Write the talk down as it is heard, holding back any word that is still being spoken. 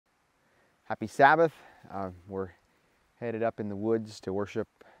Happy Sabbath. We're headed up in the woods to worship,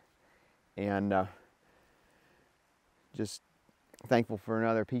 and just thankful for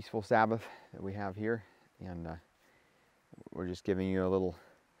another peaceful Sabbath that we have here. And we're just giving you a little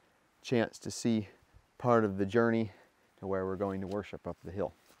chance to see part of the journey to where we're going to worship up the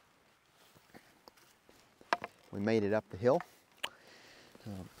hill. We made it up the hill.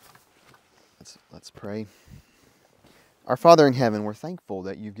 Let's pray. Our Father in heaven, we're thankful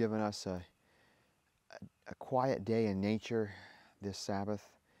that you've given us a quiet day in nature this Sabbath.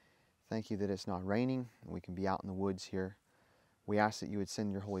 Thank you that it's not raining and we can be out in the woods here. We ask that you would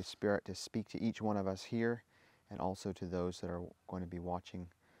send your Holy Spirit to speak to each one of us here and also to those that are going to be watching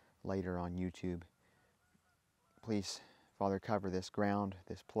later on YouTube. Please, Father, cover this ground,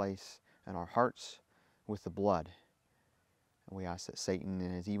 this place, and our hearts with the blood. And we ask that Satan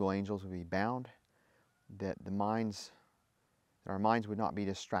and his evil angels would be bound, that our minds would not be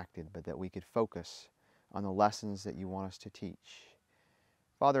distracted, but that we could focus on the lessons that you want us to teach.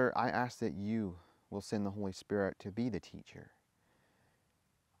 Father, I ask that you will send the Holy Spirit to be the teacher.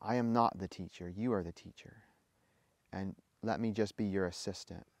 I am not the teacher, you are the teacher. And let me just be your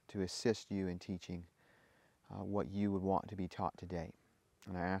assistant to assist you in teaching what you would want to be taught today.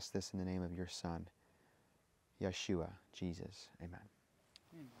 And I ask this in the name of your Son, Yeshua, Jesus. Amen.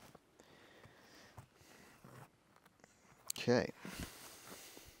 Okay.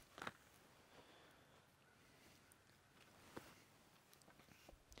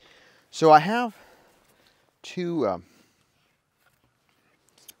 So I have two,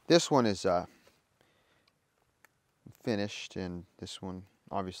 this one is finished and this one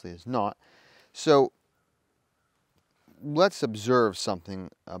obviously is not. So let's observe something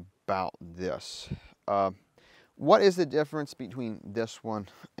about this. What is the difference between this one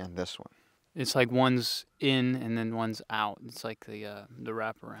and this one? It's like one's in and then one's out. It's like the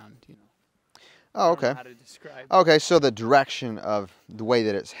wraparound, you know. Oh, okay. I don't know how to describe it. Okay, so the direction of the way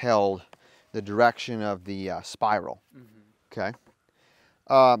that it's held, the direction of the spiral. Mm-hmm.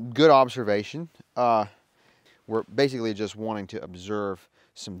 Okay. Good observation. We're basically just wanting to observe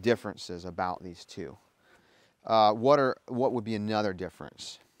some differences about these two. What would be another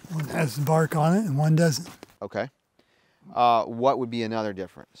difference? One has bark on it and one doesn't. Okay. What would be another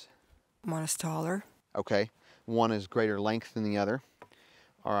difference? One is taller. Okay. One is greater length than the other.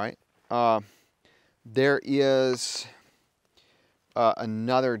 All right. There is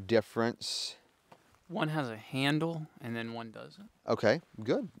another difference. One has a handle and then one doesn't. Okay.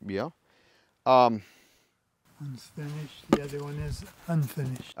 Good. Yeah. One's finished, the other one is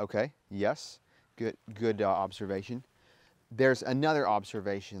unfinished. Okay. Yes. Good observation. There's another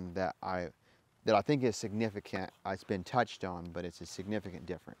observation that I think is significant. It's been touched on, but it's a significant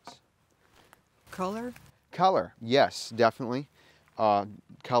difference. Color? Color, yes, definitely.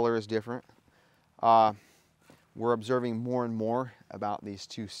 Color is different. We're observing more and more about these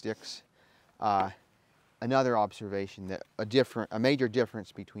two sticks. Another observation that a major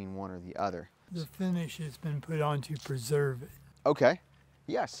difference between one or the other. The finish has been put on to preserve it. Okay,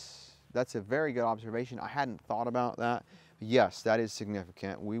 yes, that's a very good observation. I hadn't thought about that. Yes, that is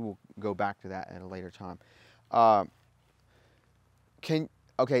significant. We will go back to that at a later time.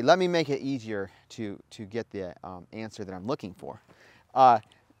 Okay, let me make it easier to get the answer that I'm looking for.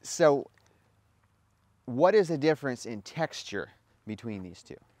 So, what is the difference in texture between these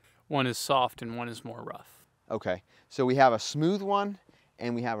two? One is soft and one is more rough. Okay, so we have a smooth one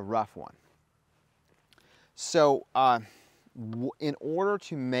and we have a rough one. So, in order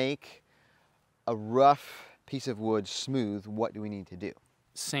to make a rough piece of wood smooth, what do we need to do?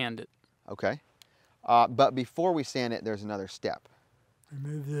 Sand it. Okay, but before we sand it, there's another step.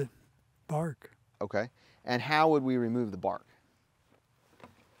 Remove the bark. Okay, and how would we remove the bark?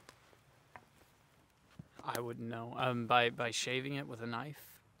 I wouldn't know. By shaving it with a knife.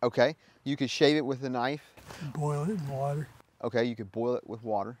 Okay, you could shave it with a knife. Boil it in water. Okay, you could boil it with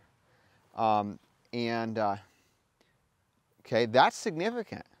water. Okay, that's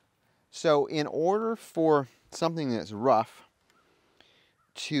significant. So in order for something that's rough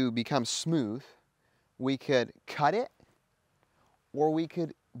to become smooth, we could cut it or we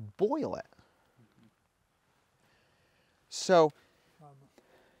could boil it. So,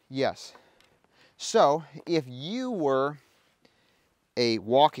 yes. So if you were a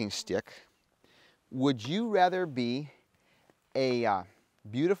walking stick, would you rather be a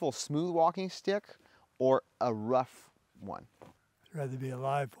beautiful smooth walking stick or a rough one? I'd rather be a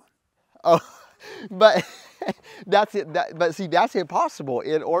live one. Oh, but that's it. But see, that's impossible.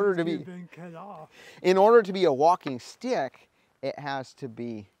 In order to You've been cut off. in order to be a walking stick, it has to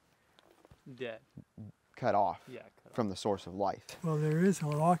be Dead. cut off. Yeah, cut from the source of life. Well, there is a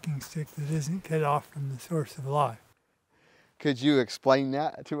walking stick that isn't cut off from the source of life. Could you explain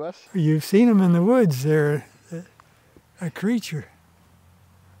that to us? You've seen them in the woods. They're a creature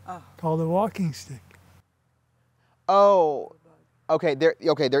Oh. called a walking stick. Oh, okay. There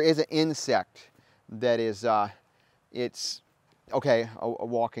is an insect that is it's okay. A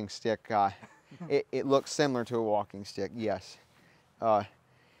walking stick. It looks similar to a walking stick. Yes.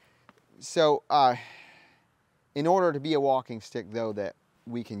 So in order to be a walking stick, though, that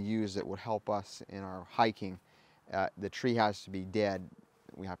we can use that would help us in our hiking, the tree has to be dead.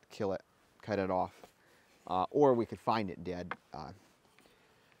 We have to kill it, cut it off, or we could find it dead.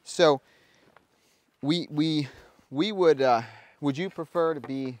 So we would you prefer to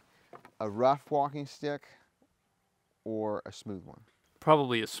be a rough walking stick or a smooth one?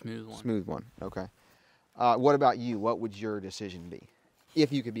 Probably a smooth one. Smooth one. Okay. What about you? What would your decision be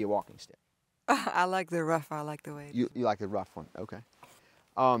if you could be a walking stick? I like the rough. I like the way it is. You like the rough one. Okay.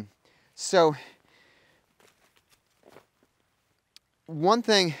 So one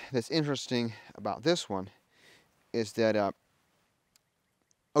thing that's interesting about this one is that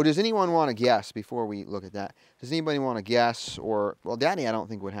oh, does anyone want to guess before we look at that? Does anybody want to guess, or, well, Daddy I don't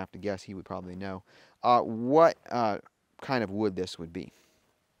think would have to guess. He would probably know. What kind of wood this would be?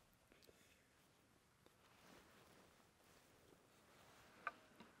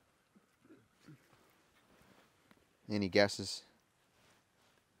 Any guesses?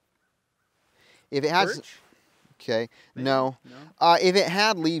 If it has, Birch? okay, Maybe? no. No? If it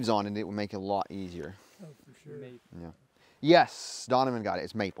had leaves on it, it would make it a lot easier. Oh, for sure. Yeah. Yes, Donovan got it.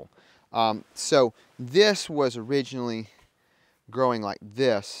 It's maple. So this was originally growing like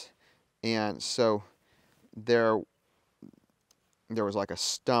this, and so there was like a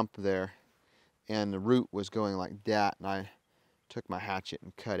stump there, and the root was going like that, and I took my hatchet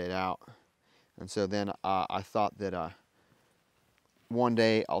and cut it out. And so then I thought that one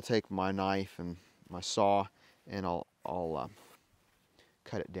day I'll take my knife and my saw and I'll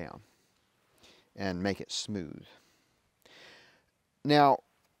cut it down and make it smooth. Now,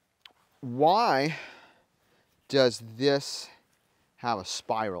 why does this have a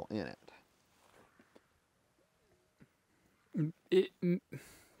spiral in it?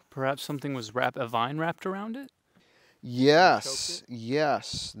 Perhaps something was a vine wrapped around it? Yes,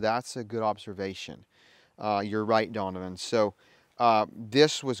 yes, that's a good observation. You're right, Donovan. So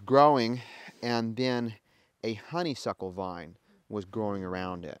this was growing, and then a honeysuckle vine was growing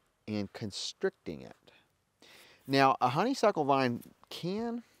around it and constricting it. Now, a honeysuckle vine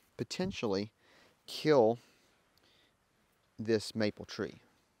can potentially kill this maple tree.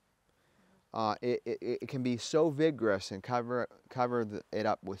 It can be so vigorous and cover it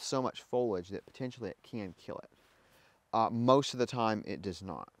up with so much foliage that potentially it can kill it. Most of the time it does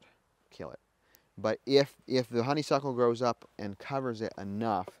not kill it. But if the honeysuckle grows up and covers it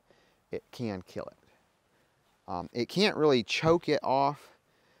enough, it can kill it. It can't really choke it off.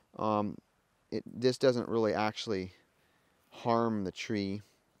 This doesn't really actually harm the tree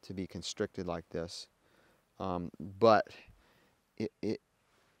to be constricted like this. But it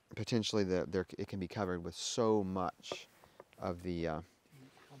potentially it can be covered with so much of the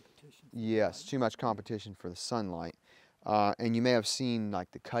yes, too much competition for the sunlight. And you may have seen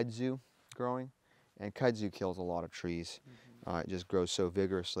like the kudzu growing, and kudzu kills a lot of trees. It just grows so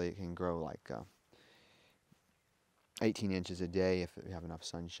vigorously it can grow like 18 inches a day if you have enough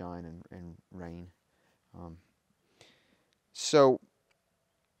sunshine and rain. So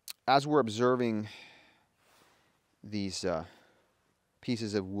as we're observing these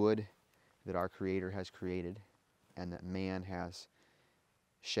pieces of wood that our Creator has created and that man has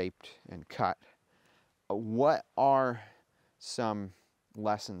shaped and cut, what are some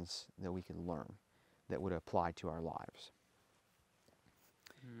lessons that we can learn that would apply to our lives?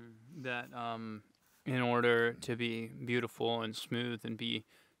 That in order to be beautiful and smooth and be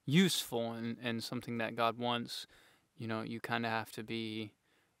useful and something that God wants, you kind of have to be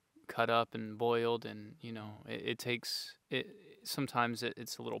cut up and boiled, and it takes it. Sometimes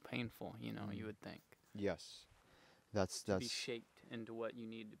it's a little painful, you would think. Yes, that's To be shaped into what you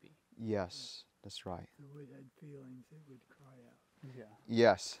need to be. yes, that's right. The wood had feelings, it would cry out. Yeah.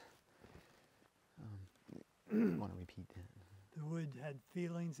 Yes. Want to repeat that? The wood had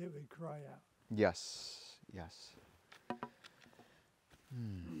feelings, it would cry out. Yes, yes.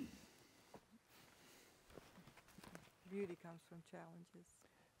 Beauty comes from challenges.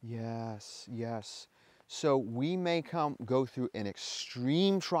 Yes, yes. So we may go through an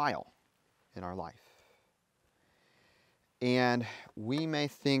extreme trial in our life. And we may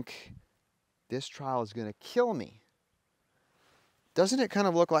think this trial is going to kill me. Doesn't it kind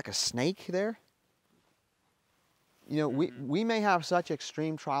of look like a snake there? You know, we may have such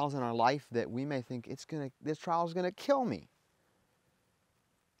extreme trials in our life that we may think this trial is gonna kill me.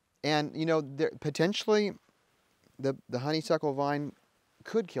 And you know, potentially the honeysuckle vine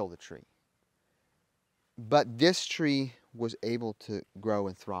could kill the tree. But this tree was able to grow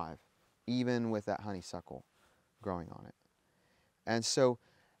and thrive, even with that honeysuckle growing on it. And so,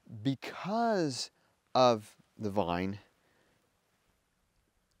 because of the vine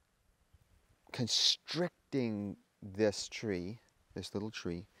constricting this tree, this little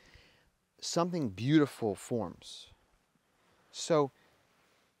tree, something beautiful forms. So,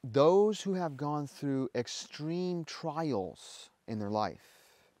 those who have gone through extreme trials in their life,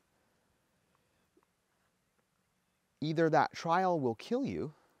 either that trial will kill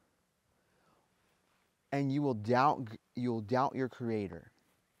you and you'll doubt your Creator.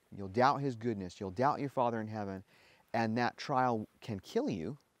 You'll doubt His goodness. You'll doubt your Father in heaven, and that trial can kill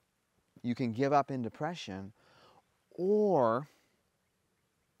you. You can give up in depression, or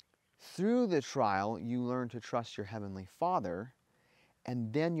through the trial, you learn to trust your Heavenly Father,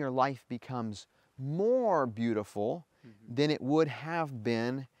 and then your life becomes more beautiful than it would have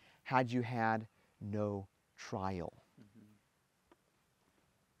been had you had no trial.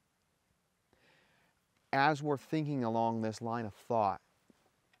 As we're thinking along this line of thought,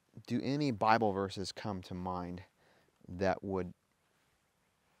 do any Bible verses come to mind that would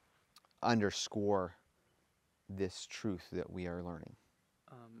underscore this truth that we are learning?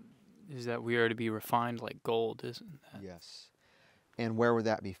 Is that we are to be refined like gold, isn't that? Yes. And where would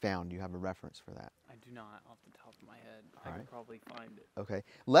that be found? Do you have a reference for that? I do not off the top of my head. All I right. could probably find it. Okay.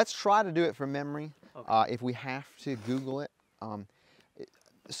 Let's try to do it from memory. Okay. If we have to Google it.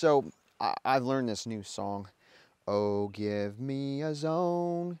 So I've learned this new song. Oh, give me a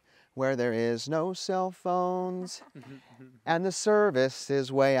zone where there is no cell phones and the service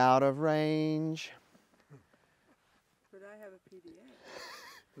is way out of range. But I have a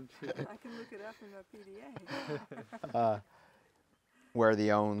PDA. I can look it up in my PDA. Where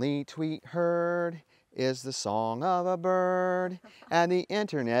the only tweet heard is the song of a bird and the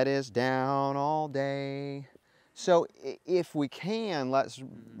internet is down all day. So if we can, let's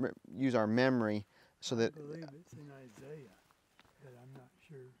use our memory so that... I believe it's in Isaiah, but I'm not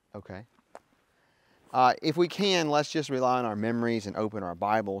sure. Okay. If we can, let's just rely on our memories and open our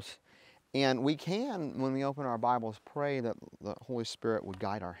Bibles. And we can, when we open our Bibles, pray that the Holy Spirit would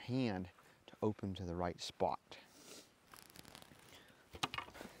guide our hand to open to the right spot.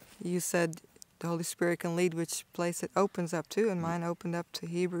 You said the Holy Spirit can lead which place it opens up to, and mine opened up to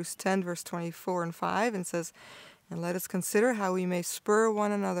Hebrews 10, verse 24 and 5, and says, "And let us consider how we may spur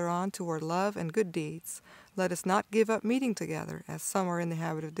one another on toward love and good deeds. Let us not give up meeting together, as some are in the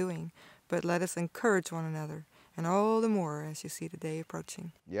habit of doing, but let us encourage one another, and all the more as you see the day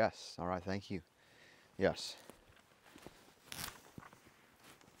approaching." Yes. All right. Thank you. Yes.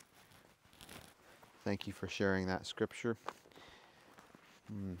 Thank you for sharing that scripture.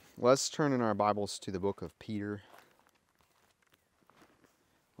 Let's turn in our Bibles to the book of Peter.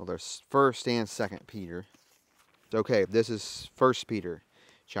 Well, there's 1st and 2nd Peter. Okay, this is 1 Peter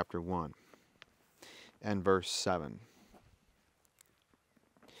chapter 1 and verse 7.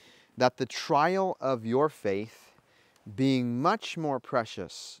 That the trial of your faith, being much more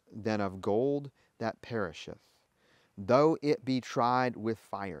precious than of gold that perisheth, though it be tried with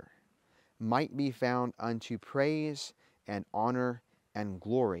fire, might be found unto praise and honor and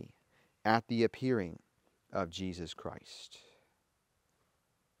glory at the appearing of Jesus Christ.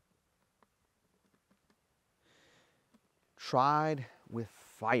 Tried with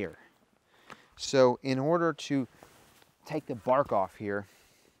fire. So in order to take the bark off here,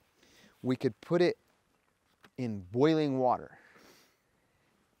 we could put it in boiling water,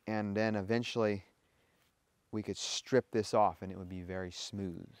 and then eventually we could strip this off and it would be very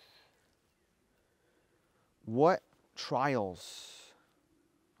smooth. What trials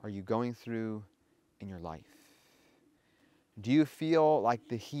are you going through in your life? Do you feel like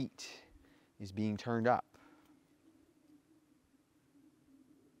the heat is being turned up?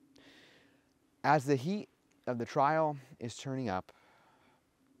 As the heat of the trial is turning up,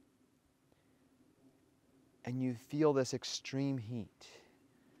 and you feel this extreme heat,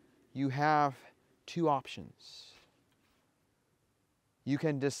 you have two options. You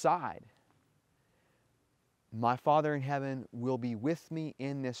can decide, my Father in heaven will be with me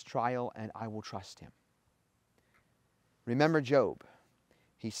in this trial and I will trust Him. Remember Job.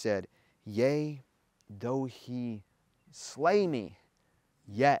 He said, "Yea, though He slay me,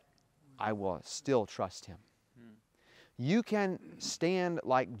 yet I will still trust Him." You can stand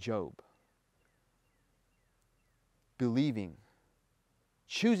like Job, believing,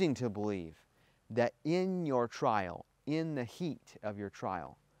 choosing to believe that in your trial, in the heat of your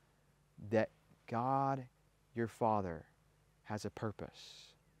trial, that God, your Father, has a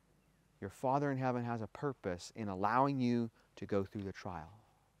purpose. Your Father in heaven has a purpose in allowing you to go through the trial.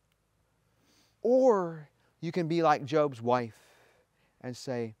 Or you can be like Job's wife and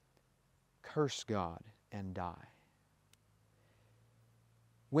say, curse God and die.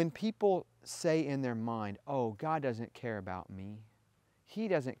 When people say in their mind, oh, God doesn't care about me, He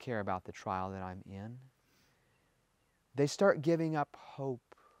doesn't care about the trial that I'm in, they start giving up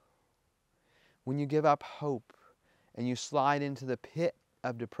hope. When you give up hope and you slide into the pit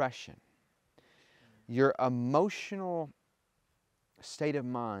of depression, your emotional state of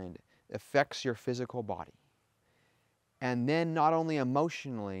mind affects your physical body. And then not only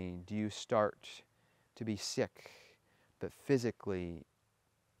emotionally do you start to be sick, but physically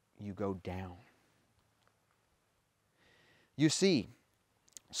you go down. You see,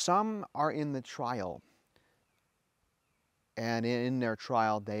 some are in the trial, and in their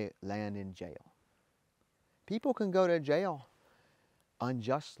trial they land in jail. People can go to jail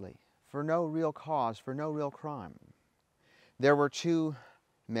unjustly, for no real cause, for no real crime. There were two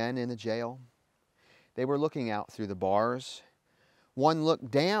men in the jail. They were looking out through the bars. One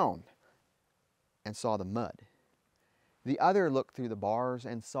looked down and saw the mud. The other looked through the bars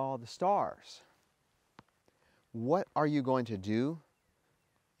and saw the stars. What are you going to do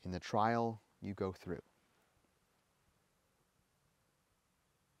in the trial you go through?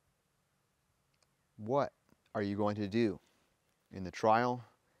 What are you going to do in the trial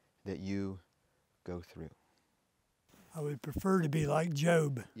that you go through? I would prefer to be like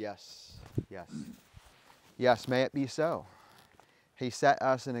Job. Yes, yes. Yes, may it be so. He set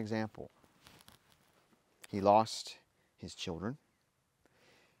us an example. He lost his children.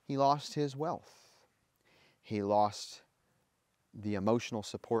 He lost his wealth. He lost the emotional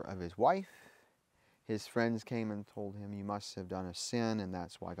support of his wife. His friends came and told him, you must have done a sin and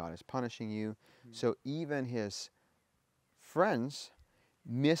that's why God is punishing you. So even his friends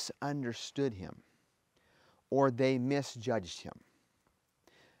misunderstood him, or they misjudged him.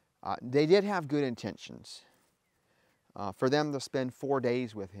 They did have good intentions. For them to spend 4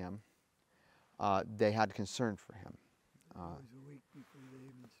 days with him, they had concern for him. It was a week before they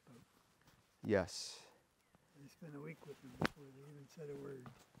even spoke. Yes. They spent a week with him before they even said a word.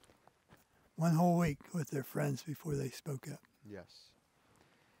 One whole week with their friends before they spoke up. Yes.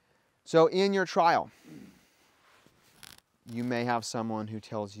 So in your trial, you may have someone who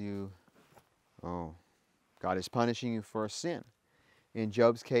tells you, oh, God is punishing you for a sin. In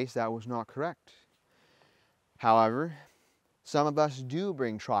Job's case, that was not correct. However, some of us do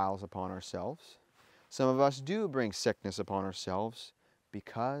bring trials upon ourselves. Some of us do bring sickness upon ourselves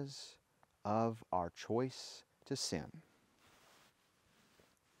because of our choice to sin.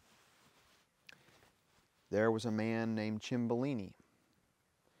 There was a man named Cimbolini,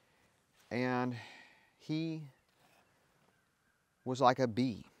 and he was like a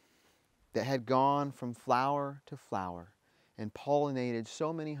bee that had gone from flower to flower and pollinated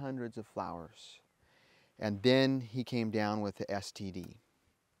so many hundreds of flowers. And then he came down with the STD.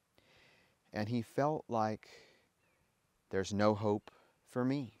 And he felt like there's no hope for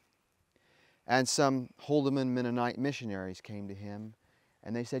me. And some Holdeman Mennonite missionaries came to him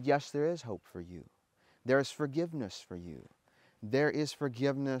and they said, yes, there is hope for you. There is forgiveness for you. There is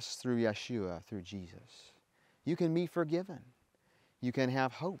forgiveness through Yeshua, through Jesus. You can be forgiven. You can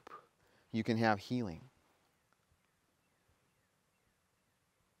have hope. You can have healing.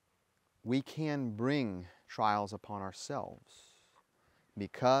 We can bring trials upon ourselves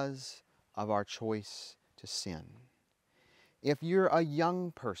because of our choice to sin. If you're a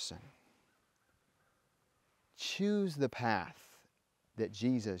young person, choose the path that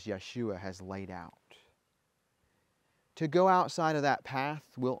Jesus, Yeshua, has laid out. To go outside of that path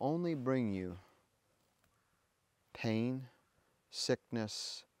will only bring you pain,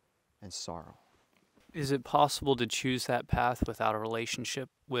 sickness, and sorrow. Is it possible to choose that path without a relationship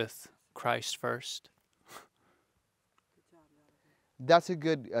with Christ first? That's a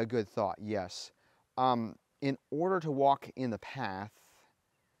good thought, yes. In order to walk in the path,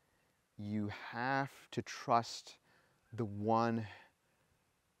 you have to trust the one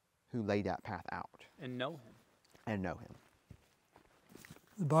who laid that path out. And know him. And know him.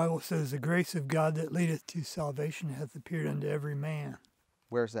 The Bible says, the grace of God that leadeth to salvation hath appeared unto every man.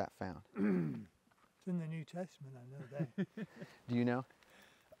 Where's that found? It's in the New Testament, I know that. Do you know?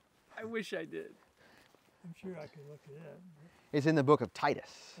 I wish I did. I'm sure I could look it up. It's in the book of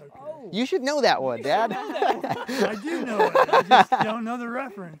Titus. Okay. Oh. You should know that one, Dad. I do know it. I just don't know the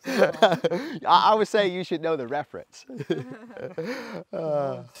reference. I would say you should know the reference.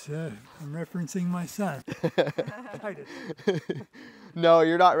 So, I'm referencing my son. Titus. No,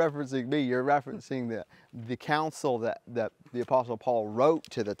 you're not referencing me. You're referencing the counsel that the Apostle Paul wrote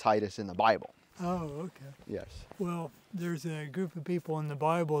to the Titus in the Bible. Oh, okay. Yes. Well, there's a group of people in the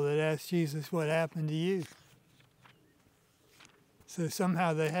Bible that asked Jesus, what happened to you? So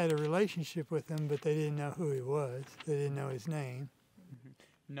somehow they had a relationship with him, but they didn't know who he was. They didn't know his name.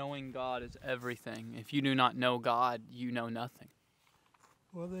 Knowing God is everything. If you do not know God, you know nothing.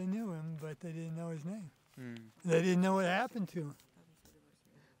 Well, they knew him, but they didn't know his name. Mm. They didn't know what happened to him.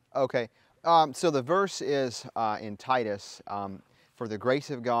 Okay. So the verse is in Titus, for the grace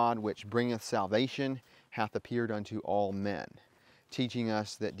of God which bringeth salvation hath appeared unto all men, teaching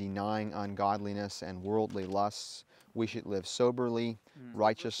us that denying ungodliness and worldly lusts, we should live soberly,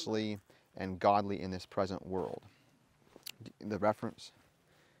 righteously, and godly in this present world. The reference?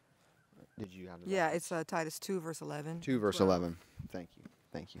 Did you have the Yeah, reference? it's Titus 2, verse 11. 2 verse 12. 11. Thank you.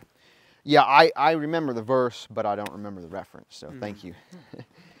 Thank you. Yeah, I remember the verse, but I don't remember the reference, so thank you.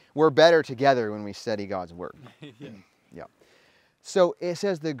 We're better together when we study God's Word. Yeah. Yeah. So it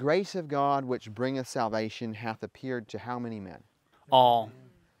says, the grace of God which bringeth salvation hath appeared to how many men? All.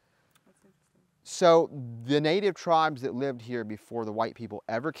 So the native tribes that lived here before the white people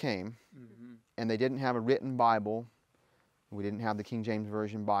ever came, and they didn't have a written Bible, we didn't have the King James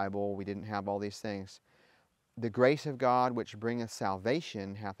Version Bible, we didn't have all these things. The grace of God which bringeth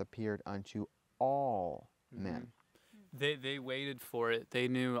salvation hath appeared unto all men. They waited for it. They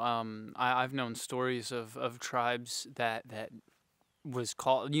knew. I've known stories of tribes that was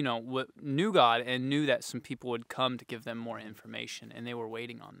called, knew God and knew that some people would come to give them more information, and they were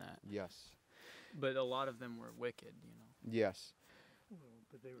waiting on that. Yes. But a lot of them were wicked, Yes. Well,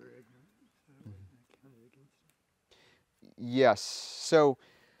 but they were ignorant, so it wasn't counted against them. Yes. So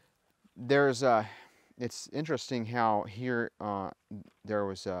there's it's interesting how here there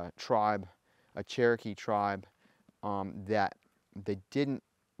was a tribe, a Cherokee tribe, that they didn't,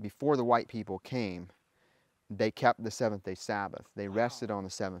 before the white people came, they kept the seventh-day Sabbath. They rested on the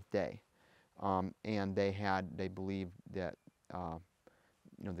seventh day, and they believed that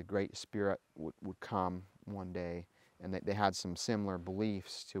the Great Spirit would come one day, and they had some similar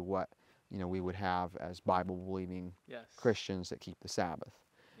beliefs to what we would have as Bible-believing Yes. Christians that keep the Sabbath.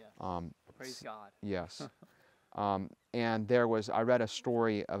 Yes. Praise God. Yes. And I read a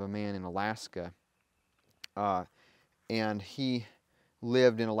story of a man in Alaska, and he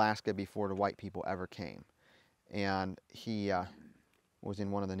lived in Alaska before the white people ever came. And he was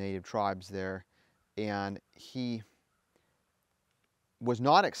in one of the native tribes there, and he was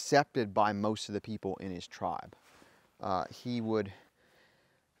not accepted by most of the people in his tribe.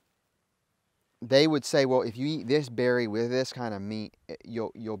 They would say, well, if you eat this berry with this kind of meat,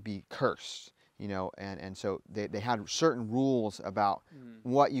 you'll be cursed, and so they had certain rules about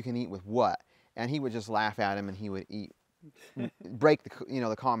what you can eat with what, and he would just laugh at him, and he would break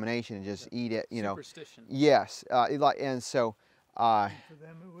the combination and just eat it, Superstition. Yes, and so. For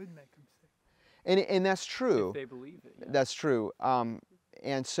them, it would make them sick. And that's true. If they believe it. Yeah. That's true.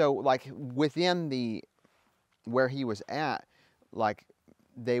 And so, like within where he was at, like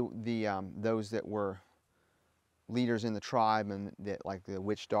those that were leaders in the tribe, and that, like the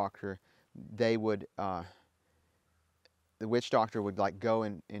witch doctor, the witch doctor would like go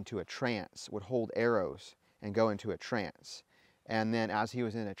into a trance, would hold arrows and go into a trance, and then as he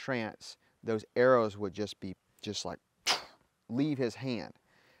was in a trance, those arrows would just like leave his hand,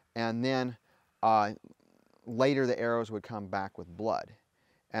 and then later the arrows would come back with blood.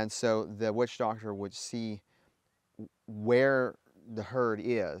 And so the witch doctor would see where the herd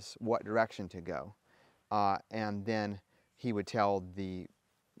is, what direction to go, and then he would tell the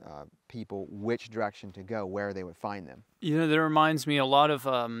people which direction to go, where they would find them. That reminds me a lot of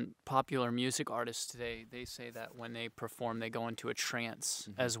popular music artists today. They say that when they perform, they go into a trance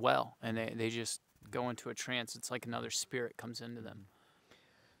as well, and they just go into a trance. It's like another spirit comes into them.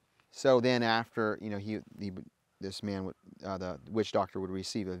 So then after, this man would, the witch doctor would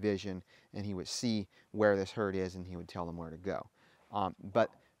receive a vision, and he would see where this herd is, and he would tell them where to go.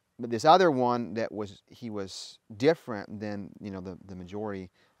 But this other one he was different than the majority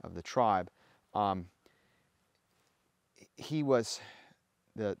of the tribe. He was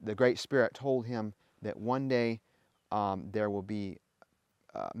the Great Spirit told him that one day there will be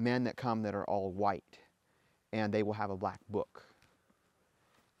men that come that are all white, and they will have a black book.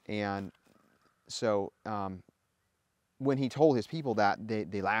 And so when he told his people that,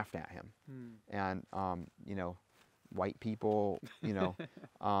 they laughed at him. Mm. And you know, white people, you know,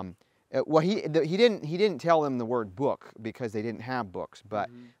 well, he didn't tell them the word book because they didn't have books, but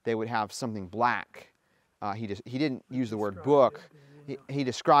they would have something black. He didn't use the word book. He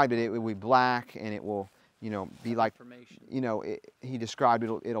described it. It would be black, and it will, you know, be like, you know, he described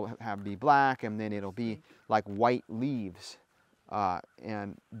it'll have be black, and then it'll be like white leaves,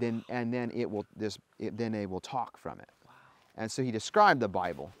 and then it will then they will talk from it. Wow. And so he described the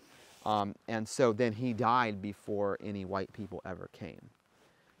Bible, and so then he died before any white people ever came.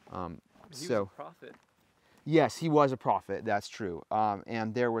 He was So a prophet. yes, he was a prophet. That's true.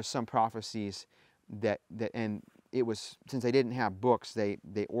 And there were some prophecies and it was, since they didn't have books, they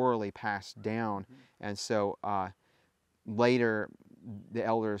orally passed down, and so later the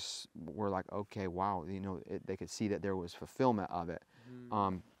elders were like, okay, wow, you know, they could see that there was fulfillment of it.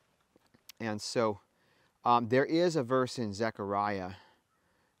 And so there is a verse in Zechariah,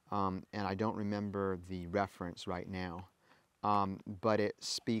 and I don't remember the reference right now, but it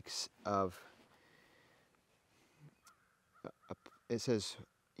speaks of, it says,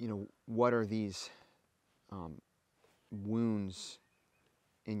 you know, what are these wounds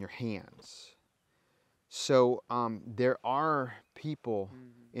in your hands? So there are people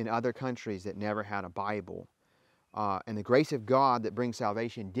in other countries that never had a Bible, and the grace of God that brings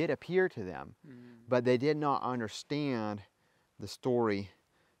salvation did appear to them, but they did not understand the story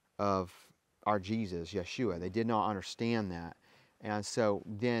of our Jesus, Yeshua. They did not understand that. And so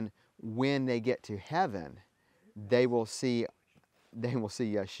then when they get to heaven, they will see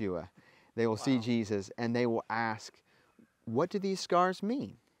Yeshua. They will see Jesus, and they will ask, what do these scars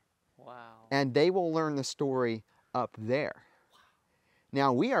mean? Wow. And they will learn the story up there.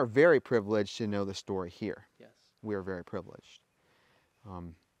 Now, we are very privileged to know the story here. Yes. We are very privileged.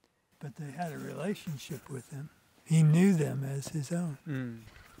 But they had a relationship with him. He knew them as his own.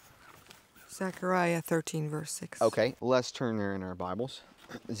 Zechariah 13, verse 6. Okay, let's turn there in our Bibles.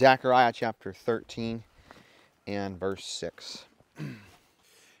 Zechariah chapter 13 and verse 6.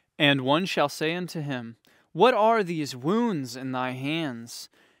 And one shall say unto him, what are these wounds in thy hands?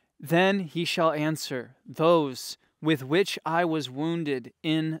 Then he shall answer, those with which I was wounded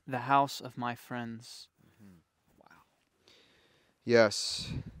in the house of my friends. Wow.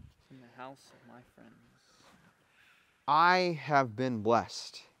 Yes. In the house of my friends. I have been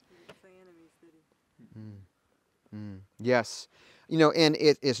blessed. Yes. You know, and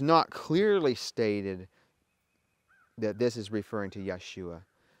it is not clearly stated that this is referring to Yeshua,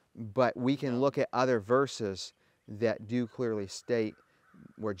 but we can look at other verses that do clearly state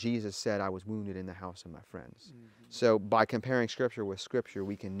where Jesus said, I was wounded in the house of my friends. So by comparing Scripture with Scripture,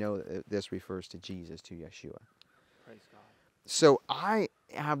 we can know that this refers to Jesus, to Yeshua. Praise God. So I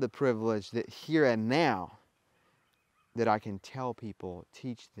have the privilege that here and now that I can tell people,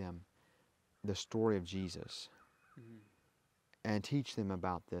 teach them the story of Jesus and teach them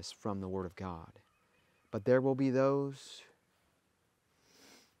about this from the Word of God. But there will be those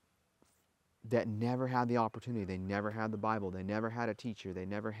that never had the opportunity. They never had the Bible. They never had a teacher. They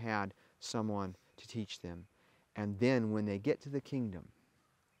never had someone to teach them. And then when they get to the kingdom,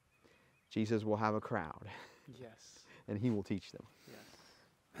 Jesus will have a crowd. Yes. And he will teach them.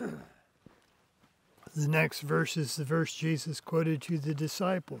 Yes. The next verse is the verse Jesus quoted to the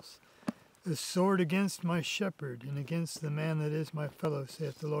disciples. A sword against my shepherd, and against the man that is my fellow,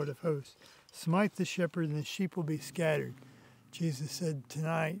 saith the Lord of hosts. Smite the shepherd, and the sheep will be scattered. Jesus said,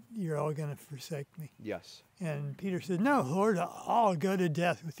 tonight you're all going to forsake me. Yes. And Peter said, no, Lord, I'll go to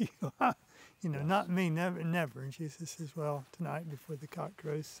death with you. You know, not me, never, never. And Jesus says, well, tonight before the cock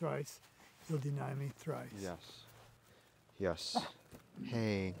crows thrice, you'll deny me thrice. Yes. Yes.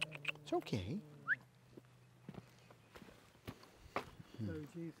 Hey, it's okay. So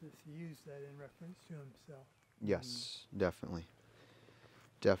Jesus used that in reference to himself. Yes, definitely.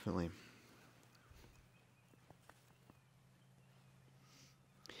 Definitely.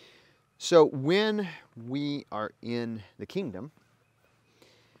 So when we are in the kingdom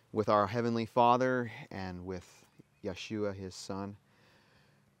with our Heavenly Father and with Yeshua, his Son,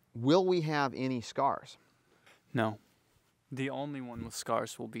 will we have any scars? No. The only one with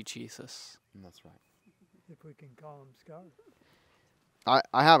scars will be Jesus. That's right. If we can call them scars.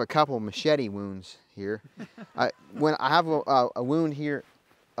 I have a couple machete wounds here. When I have a wound here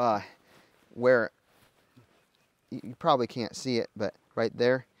where you probably can't see it, but right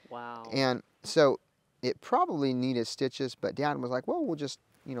there. Wow. And so it probably needed stitches, but Dad was like, well, we'll just,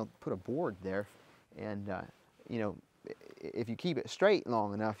 you know, put a board there. And, you know, if you keep it straight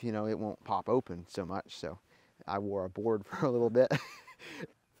long enough, you know, it won't pop open so much. So I wore a board for a little bit.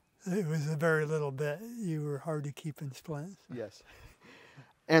 It was a very little bit. You were hard to keep in splints. Yes.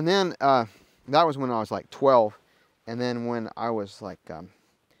 And then that was when I was like 12. And then when I was like a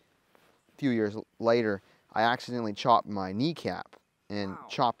few years later, I accidentally chopped my kneecap and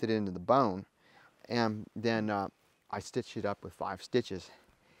chopped it into the bone. And then I stitched it up with 5 stitches.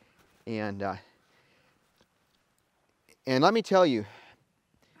 And let me tell you,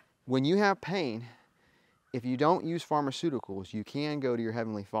 when you have pain, if you don't use pharmaceuticals, you can go to your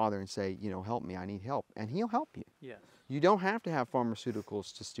Heavenly Father and say, you know, help me, I need help. And He'll help you. Yes. You don't have to have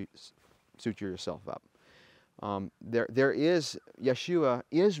pharmaceuticals to suture yourself up. There is, Yeshua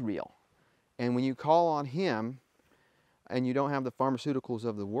is real. And when you call on Him and you don't have the pharmaceuticals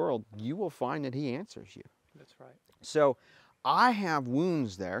of the world, you will find that He answers you. That's right. So I have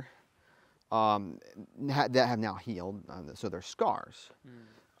wounds there that have now healed, so they're scars.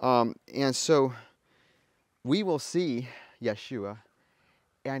 And so we will see Yeshua,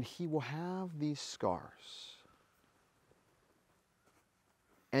 and He will have these scars.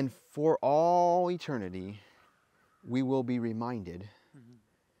 And for all eternity, we will be reminded,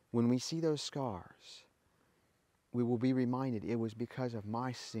 when we see those scars, we will be reminded it was because of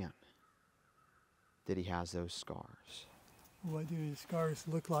my sin that He has those scars. What do the scars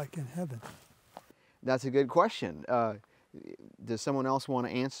look like in heaven? That's a good question. Does someone else want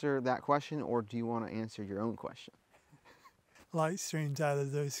to answer that question, or do you want to answer your own question? Light streams out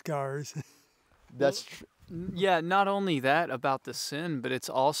of those scars. That's true. Yeah, not only that about the sin, but it's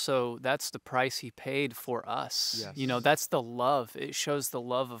also, that's the price He paid for us. Yes. You know, that's the love. It shows the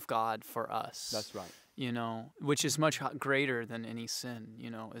love of God for us. That's right. You know, which is much greater than any sin, you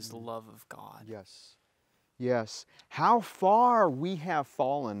know, is the love of God. Yes. Yes. How far we have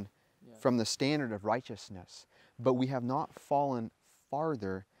fallen from the standard of righteousness, but we have not fallen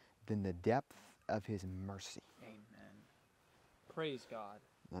farther than the depth of His mercy. Amen. Praise God.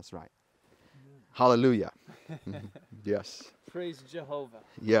 That's right. Hallelujah. Yes. Praise Jehovah.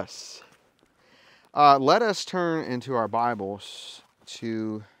 Yes. Let us turn into our Bibles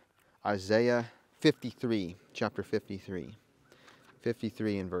to Isaiah 53, chapter 53.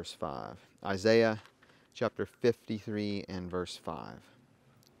 53 and verse 5. Isaiah chapter 53 and verse 5.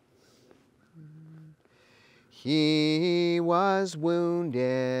 He was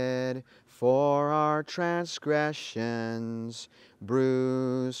wounded for our transgressions,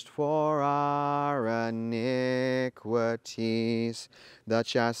 bruised for our iniquities. The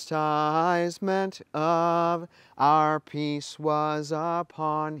chastisement of our peace was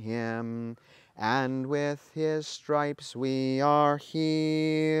upon Him, and with His stripes we are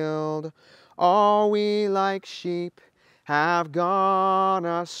healed. All we like sheep have gone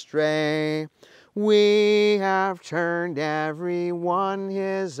astray. We have turned every one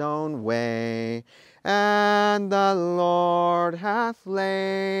his own way, and the Lord hath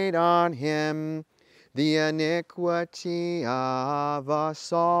laid on Him the iniquity of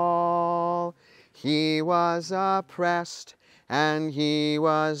us all. He was oppressed and He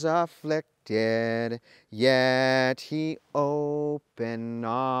was afflicted, yet He opened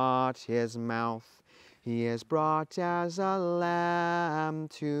not His mouth. He is brought as a lamb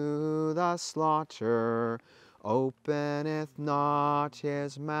to the slaughter, openeth not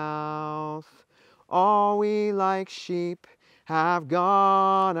His mouth. All we like sheep have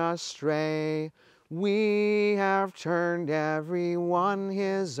gone astray. We have turned every one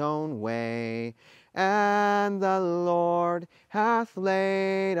his own way, and the Lord hath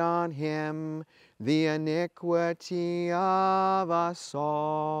laid on Him the iniquity of us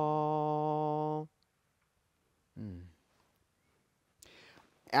all.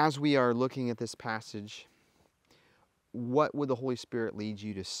 As we are looking at this passage, what would the Holy Spirit lead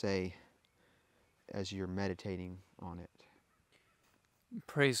you to say as you're meditating on it?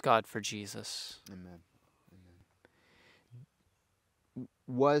 Praise God for Jesus. Amen. Amen.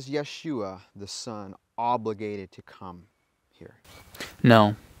 Was Yeshua, the Son, obligated to come here?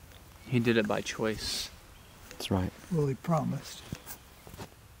 No, He did it by choice. That's right. Well, He promised.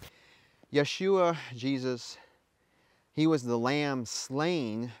 Yeshua, Jesus, He was the lamb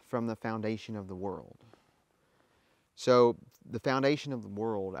slain from the foundation of the world. So the foundation of the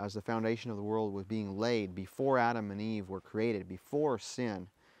world, as the foundation of the world was being laid before Adam and Eve were created, before sin,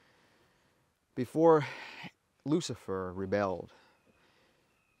 before Lucifer rebelled,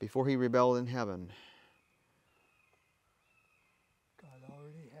 before he rebelled in heaven. God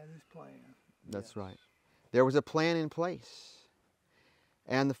already had His plan. That's right. There was a plan in place.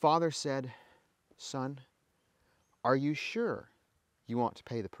 And the Father said, Son, are you sure you want to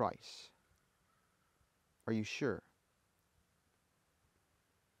pay the price? Are you sure?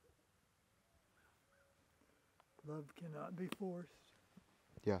 Love cannot be forced.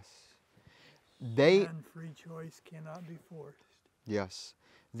 Yes. They, And free choice cannot be forced. yes,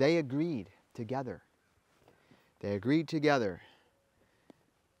 they agreed together. They agreed together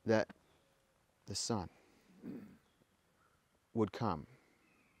that the Son would come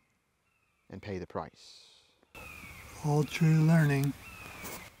and pay the price. All true learning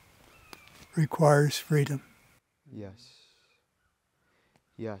requires freedom. Yes.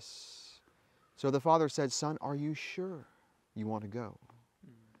 Yes. So the father said, "Son, are you sure you want to go?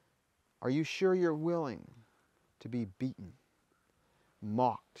 Are you sure you're willing to be beaten,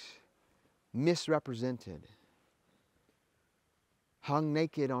 mocked, misrepresented, hung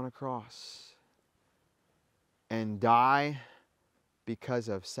naked on a cross, and die because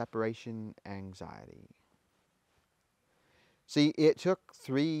of separation anxiety?" See, it took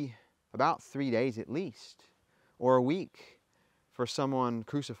about 3 days at least, or a week, for someone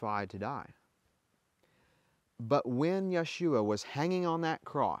crucified to die. But when Yeshua was hanging on that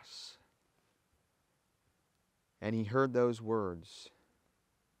cross, and he heard those words,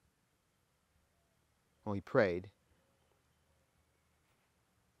 well, he prayed,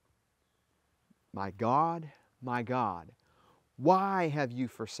 my God, why have you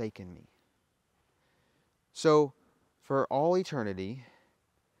forsaken me?" So, for all eternity,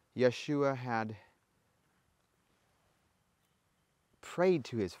 Yeshua had prayed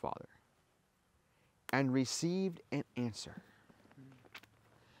to his Father and received an answer.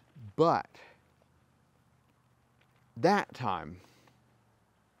 But that time,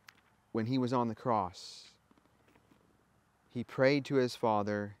 when he was on the cross, he prayed to his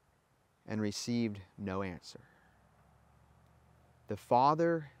Father and received no answer. The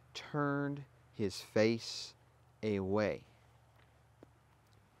Father turned his face away.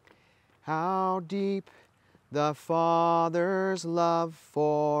 How deep the Father's love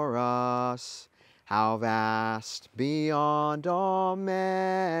for us, how vast beyond all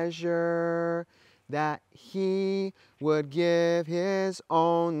measure, that he would give his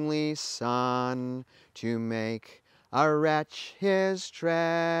only Son to make a wretch his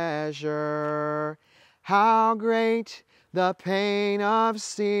treasure. How great the pain of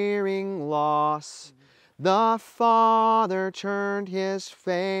searing loss! The Father turned his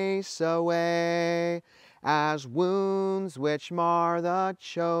face away, as wounds which mar the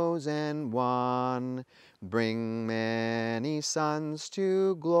chosen one bring many sons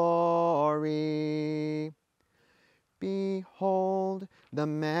to glory. Behold the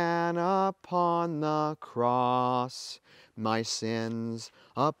man upon the cross, my sins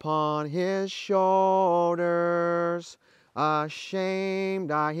upon his shoulders.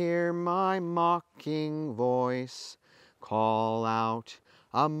 Ashamed, I hear my mocking voice call out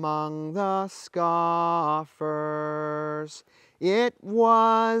among the scoffers. It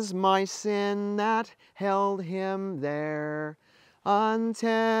was my sin that held him there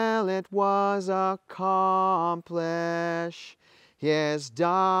until it was accomplished. His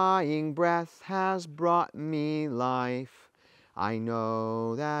dying breath has brought me life. I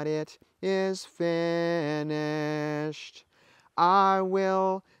know that it is finished. I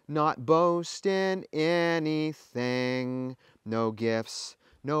will not boast in anything, no gifts,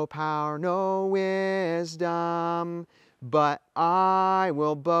 no power, no wisdom, but I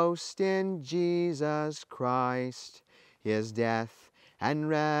will boast in Jesus Christ, his death and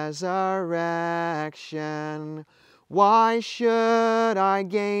resurrection. Why should I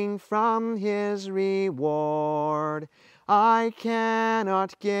gain from his reward? I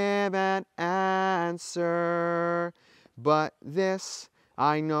cannot give an answer, but this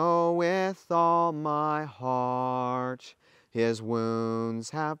I know with all my heart: his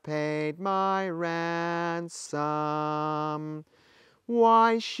wounds have paid my ransom.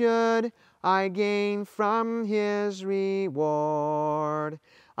 Why should I gain from his reward?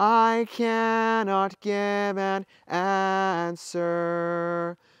 I cannot give an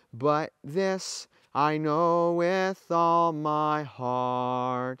answer, but this I know with all my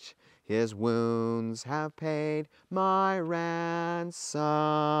heart: his wounds have paid my ransom.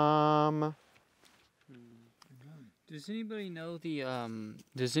 Does anybody know the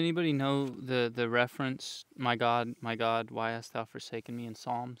reference, my God, why hast thou forsaken me, in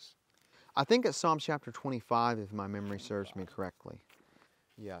Psalms? I think it's Psalm chapter 25, if my memory serves me correctly.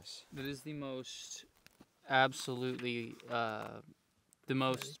 Yes. That is the most absolutely the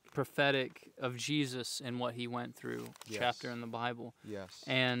most prophetic of Jesus and what he went through chapter in the Bible. Yes.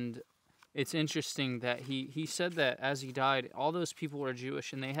 And it's interesting that he said that as he died, all those people were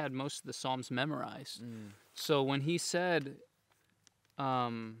Jewish and they had most of the Psalms memorized. So when he said,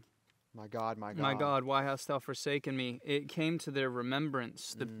 my God, why hast thou forsaken me? It came to their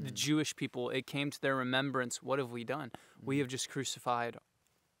remembrance, the Jewish people, it came to their remembrance, what have we done? We have just crucified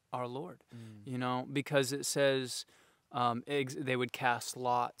our Lord, you know, because it says they would cast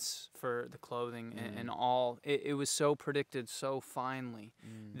lots for the clothing and all. It was so predicted so finely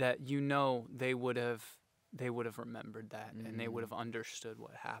that, you know, they would have remembered that and they would have understood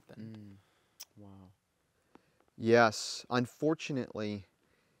what happened. Wow. Yes, unfortunately,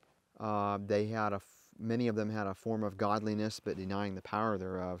 they had many of them had a form of godliness, but denying the power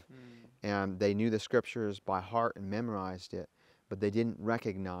thereof. And they knew the scriptures by heart and memorized it, but they didn't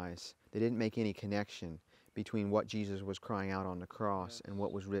recognize, they didn't make any connection between what Jesus was crying out on the cross and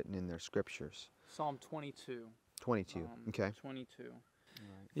what was written in their scriptures. Psalm 22. 22, okay. 22. Right.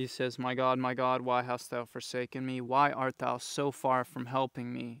 He says, my, God, why hast thou forsaken me? Why art thou so far from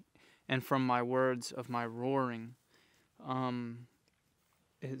helping me and from my words of my roaring?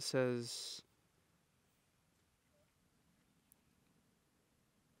 It says,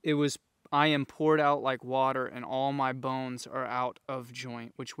 I am poured out like water, and all my bones are out of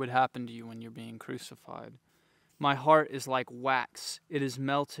joint, which would happen to you when you're being crucified. My heart is like wax. It is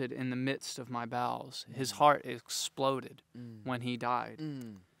melted in the midst of my bowels. His heart exploded when he died.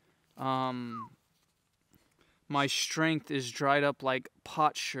 My strength is dried up like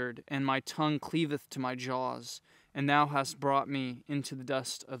potsherd, and my tongue cleaveth to my jaws. And thou hast brought me into the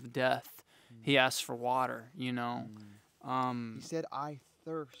dust of death. He asked for water, you know. He said, I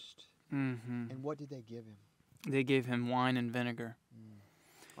thirst. And what did they give him? They gave him wine and vinegar.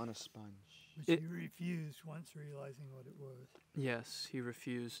 On a sponge. Which he refused once realizing what it was. Yes, he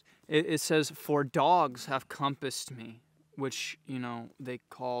refused. It says, for dogs have compassed me, which, you know, they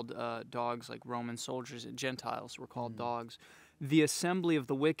called dogs like Roman soldiers. Gentiles were called dogs. The assembly of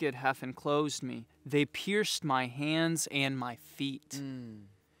the wicked hath enclosed me. They pierced my hands and my feet.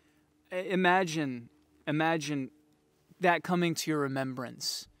 Imagine that coming to your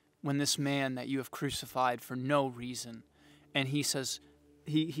remembrance when this man that you have crucified for no reason, and he says,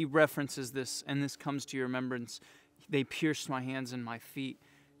 he references this, and this comes to your remembrance. They pierced my hands and my feet.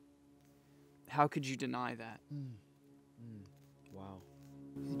 How could you deny that? Wow.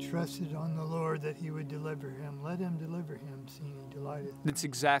 He trusted on the Lord that he would deliver him. Let him deliver him, seeing he delighteth. That's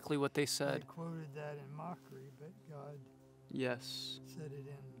exactly what they They said. quoted that in mockery, but God Yes. said it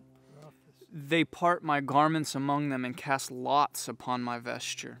in prophecy. They part my garments among them and cast lots upon my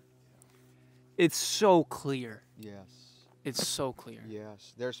vesture. It's so clear. Yes. It's so clear.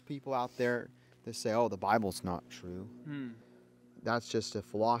 Yes. There's people out there that say, oh, the Bible's not true. That's just a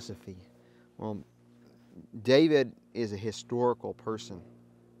philosophy. Well, David is a historical person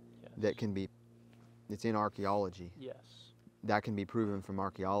that can be, it's in archaeology. Yes. That can be proven from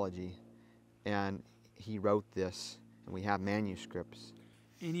archaeology. And he wrote this, and we have manuscripts.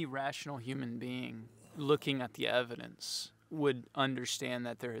 Any rational human being looking at the evidence would understand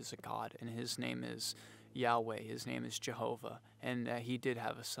that there is a God, and his name is Yahweh, his name is Jehovah, and he did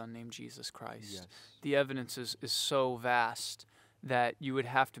have a son named Jesus Christ. Yes. The evidence is so vast that you would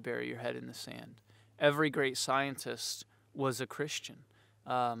have to bury your head in the sand. Every great scientist was a Christian,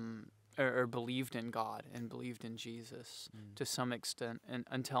 or believed in God and believed in Jesus to some extent, and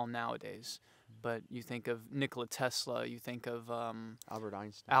until nowadays. But you think of Nikola Tesla, you think of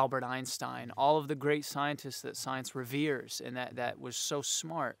Albert Einstein, all of the great scientists that science reveres, and that was so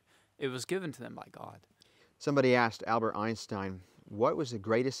smart. It was given to them by God. Somebody asked Albert Einstein, what was the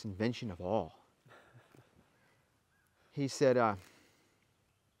greatest invention of all? He said, a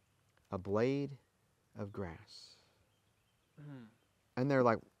blade of grass. And they're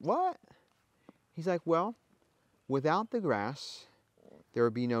like, what? He's like, well, without the grass, there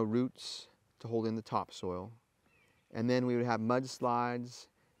would be no roots to hold in the topsoil. And then we would have mudslides,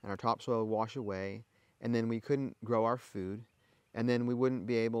 and our topsoil would wash away. And then we couldn't grow our food. And then we wouldn't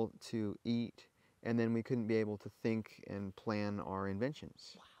be able to eat. And then we couldn't be able to think and plan our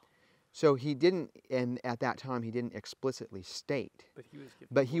inventions. Wow. So he didn't, and at that time he didn't explicitly state.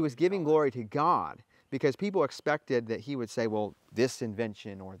 But he was giving glory to God, because people expected that he would say, well, this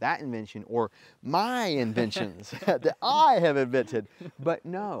invention or that invention or my inventions that I have invented. But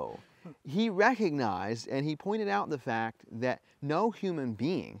no, he recognized and he pointed out the fact that no human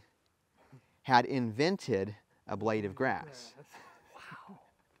being had invented a blade of grass. Wow.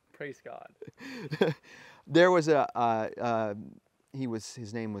 Praise God. There was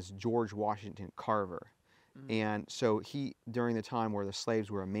his name was George Washington Carver. And so during the time where the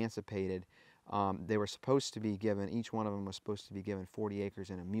slaves were emancipated, they were supposed to be given, each one of them was supposed to be given 40 acres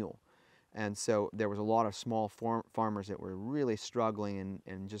and a mule. And so there was a lot of small farmers that were really struggling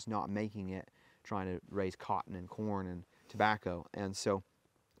and just not making it, trying to raise cotton and corn and tobacco. And so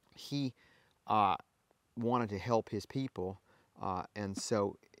he wanted to help his people, and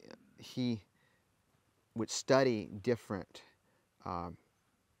so he would study different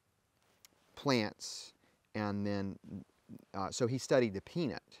plants, and then so he studied the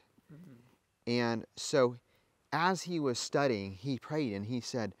peanut. And so as he was studying, he prayed and he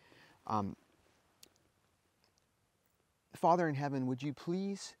said, Father in heaven, would you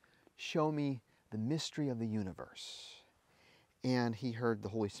please show me the mystery of the universe? And he heard the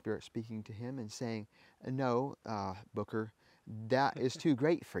Holy Spirit speaking to him and saying, no, Booker, that is too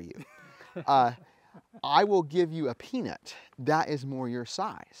great for you. I will give you a peanut. That is more your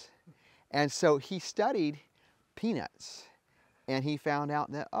size. And so he studied peanuts, and he found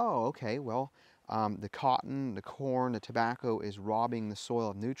out that, oh, okay, well, the cotton, the corn, the tobacco is robbing the soil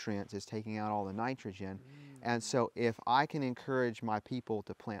of nutrients, it's taking out all the nitrogen. And so if I can encourage my people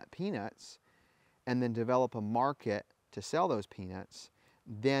to plant peanuts and then develop a market to sell those peanuts,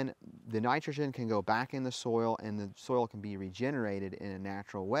 then the nitrogen can go back in the soil and the soil can be regenerated in a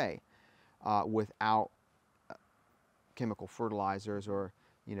natural way without chemical fertilizers or,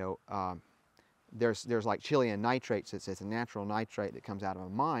 you know, there's like Chilean nitrates. It's a natural nitrate that comes out of a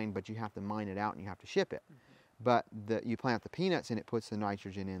mine, but you have to mine it out and you have to ship it. But you plant the peanuts and it puts the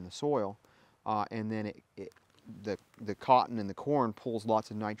nitrogen in the soil, and then the cotton and the corn pulls lots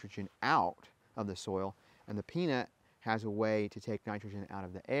of nitrogen out of the soil, and the peanut has a way to take nitrogen out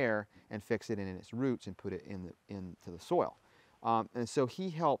of the air and fix it in its roots and put it into the soil. And so he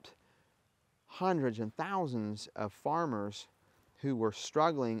helped hundreds and thousands of farmers who were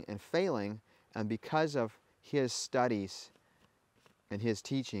struggling and failing, and because of his studies and his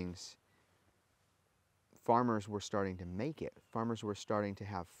teachings, farmers were starting to make it. Farmers were starting to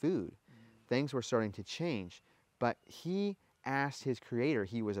have food. Things were starting to change. But he asked his Creator.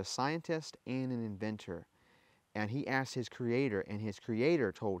 He was a scientist and an inventor. And he asked his Creator, and his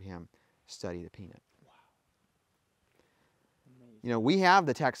Creator told him, study the peanut. Wow. You know, we have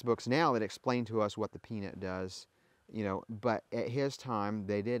the textbooks now that explain to us what the peanut does, you know, but at his time,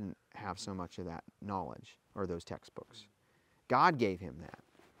 they didn't have so much of that knowledge or those textbooks. God gave him that.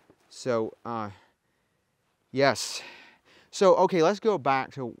 So, yes. So, okay, let's go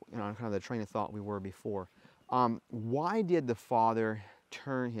back to, you know, kind of the train of thought we were before. Why did the Father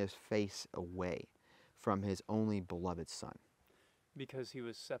turn his face away from his only beloved Son? Because he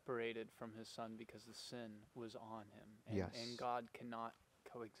was separated from his Son because the sin was on him. And, Yes. and God cannot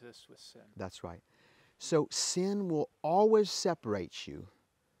coexist with sin. That's right. So sin will always separate you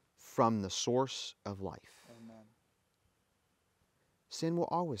from the source of life. Amen. Sin will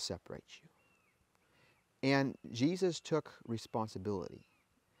always separate you. And Jesus took responsibility.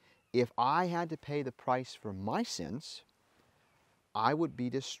 If I had to pay the price for my sins, I would be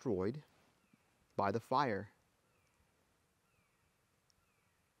destroyed by the fire.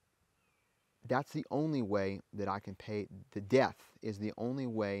 That's the only way that I can pay. The death is the only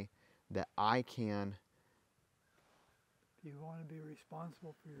way that I can. If you want to be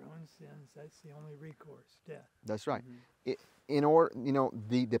responsible for your own sins, that's the only recourse, death. That's right. Mm-hmm. In order, you know,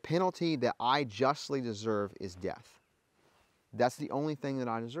 the penalty that I justly deserve is death. That's the only thing that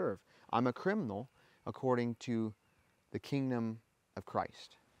I deserve. I'm a criminal according to the kingdom of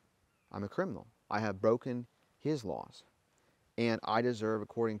Christ. I'm a criminal. I have broken his laws. And I deserve,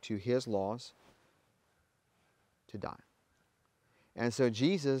 according to his laws, to die. And so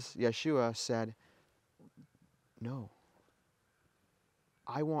Jesus, Yeshua, said, no.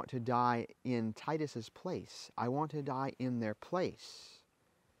 I want to die in Titus's place. I want to die in their place.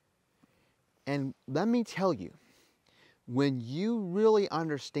 And let me tell you, when you really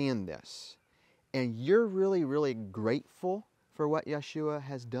understand this, and you're really, really grateful for what Yeshua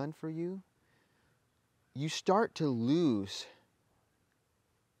has done for you, you start to lose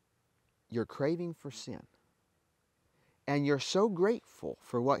your craving for sin. And you're so grateful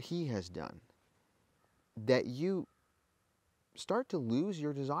for what he has done that you start to lose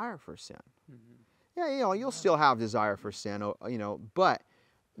your desire for sin. Mm-hmm. Yeah, you know, you'll still have desire for sin, you know, but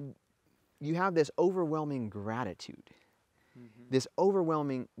you have this overwhelming gratitude, this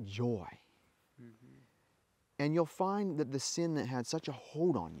overwhelming joy. And you'll find that the sin that had such a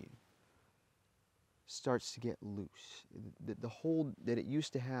hold on you starts to get loose. The hold that it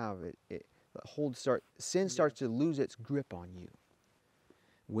used to have, sin starts to lose its grip on you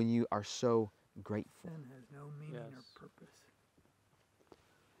when you are so grateful. Sin has no meaning Yes. or purpose.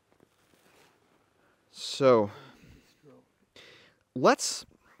 So let's,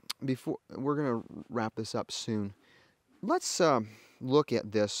 before we're going to wrap this up soon, let's look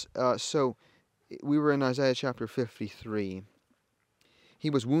at this. So we were in Isaiah chapter 53. He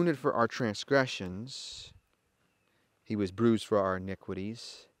was wounded for our transgressions. He was bruised for our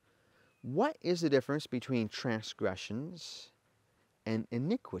iniquities. What is the difference between transgressions and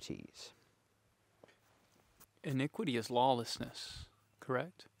iniquities? Iniquity is lawlessness,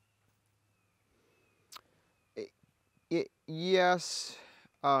 correct? Yes.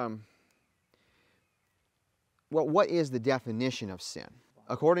 Well, what is the definition of sin?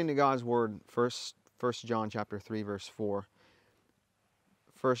 According to God's word, 1 John chapter 3 verse 4.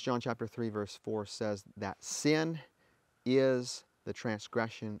 1 John chapter 3 verse 4 says that sin is the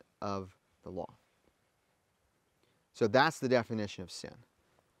transgression of the law. So that's the definition of sin.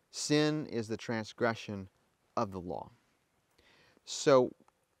 Sin is the transgression of the law. So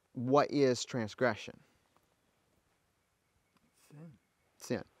what is transgression?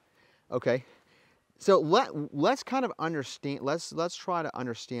 Sin. Okay. So let's kind of understand. Let's try to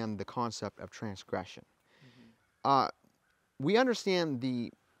understand the concept of transgression. We understand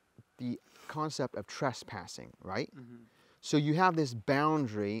the concept of trespassing, right? So you have this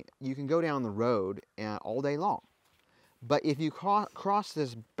boundary. You can go down the road all day long, but if you cross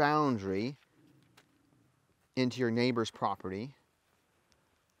this boundary into your neighbor's property,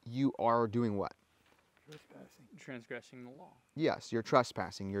 you are doing what? Transgressing the law. Yes, you're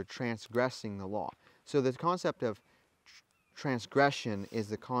trespassing. You're transgressing the law. So the concept of transgression is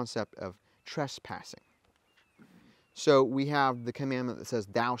the concept of trespassing. So we have the commandment that says,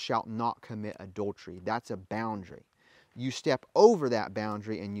 thou shalt not commit adultery. That's a boundary. You step over that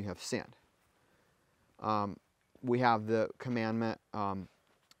boundary and you have sinned. We have the commandment,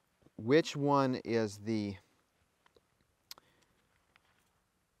 which one is the...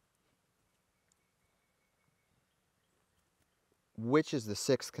 Which is the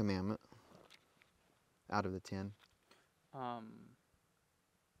sixth commandment out of the 10? Shall not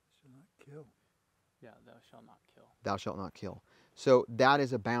kill. Yeah, thou shalt not kill. Thou shalt not kill. So that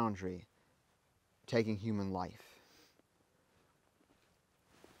is a boundary, taking human life.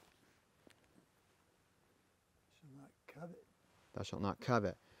 Shall not covet. Thou shalt not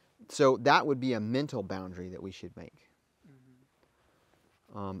covet. So that would be a mental boundary that we should make.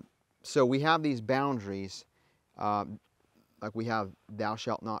 So we have these boundaries, like we have thou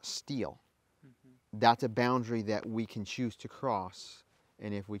shalt not steal. That's a boundary that we can choose to cross.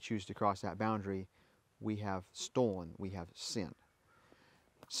 And if we choose to cross that boundary, we have stolen, we have sinned.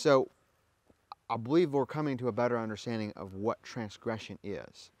 So I believe we're coming to a better understanding of what transgression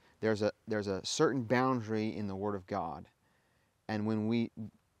is. There's a certain boundary in the Word of God. And when we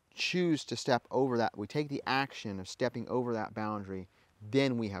choose to step over that, we take the action of stepping over that boundary,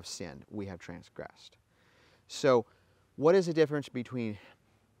 then we have sinned, we have transgressed. So what is the difference between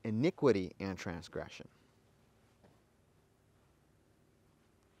iniquity and transgression?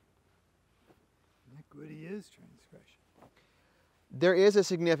 Iniquity is transgression. There is a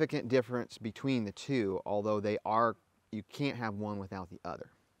significant difference between the two, although you can't have one without the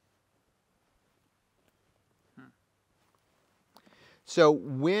other. So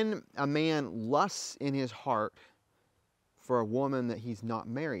when a man lusts in his heart for a woman that he's not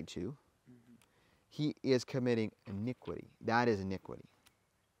married to, he is committing iniquity. That is iniquity.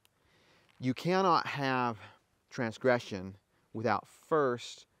 You cannot have transgression without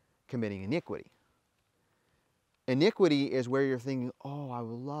first committing iniquity. Iniquity is where you're thinking, oh, I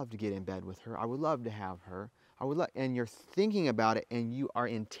would love to get in bed with her. I would love to have her. And you're thinking about it and you are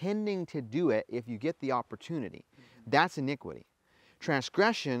intending to do it if you get the opportunity. That's iniquity.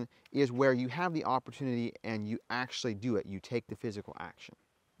 Transgression is where you have the opportunity and you actually do it. You take the physical action.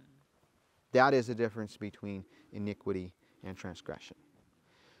 That is the difference between iniquity and transgression.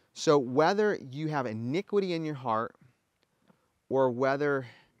 So whether you have iniquity in your heart or whether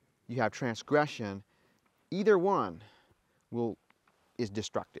you have transgression, either one is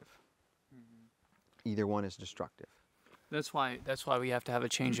destructive. Either one is destructive. That's why we have to have a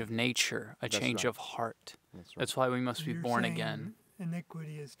change of nature, a change of heart. That's right. That's why we must be You're born saying again.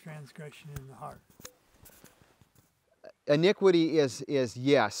 Iniquity is transgression in the heart. Iniquity is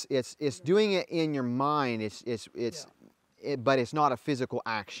yes, it's doing it in your mind. But it's not a physical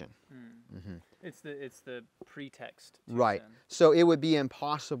action. It's the pretext. Right. Sin. So it would be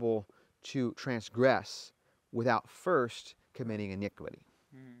impossible to transgress without first committing iniquity.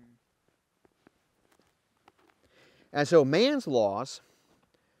 And so man's laws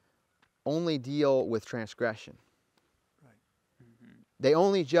only deal with transgression. They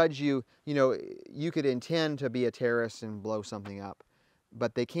only judge you, you could intend to be a terrorist and blow something up,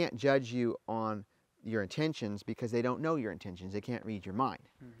 but they can't judge you on your intentions because they don't know your intentions. They can't read your mind.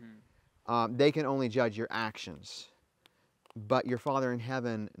 They can only judge your actions. But your Father in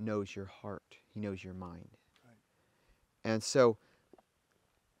heaven knows your heart. He knows your mind. And so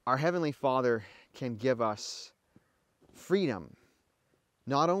our Heavenly Father can give us freedom,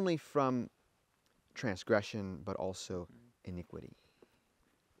 not only from transgression, but also iniquity.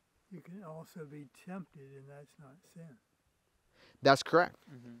 You can also be tempted, and that's not sin. That's correct.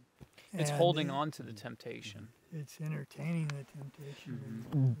 It's And holding on to the temptation. It's entertaining the temptation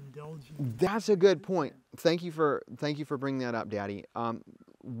and indulging. That's a good point. Thank you for bringing that up, Daddy.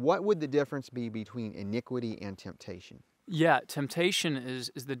 What would the difference be between iniquity and temptation? Yeah, temptation is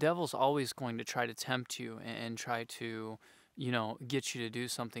the devil's always going to try to tempt you and try to, get you to do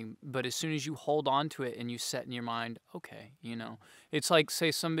something. But as soon as you hold on to it and you set in your mind, okay, it's like,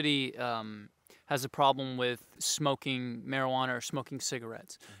 say somebody has a problem with smoking marijuana or smoking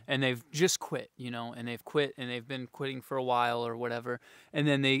cigarettes, and they've just quit, and they've quit and they've been quitting for a while or whatever, and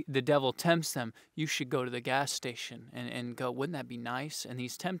then the devil tempts them. You should go to the gas station and go, wouldn't that be nice? And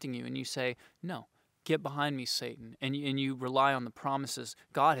he's tempting you, and you say, no. Get behind me, Satan. And you rely on the promises.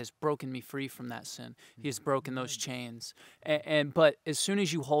 God has broken me free from that sin. He has broken those chains. But as soon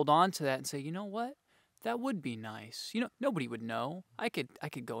as you hold on to that and say, you know what? That would be nice. Nobody would know. I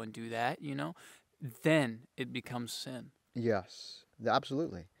could go and do that, Then it becomes sin. Yes,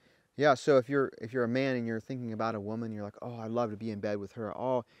 absolutely. Yeah, so if you're a man and you're thinking about a woman, you're like, oh, I'd love to be in bed with her.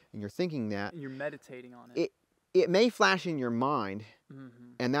 Oh, and you're thinking that. And you're meditating on it. It may flash in your mind,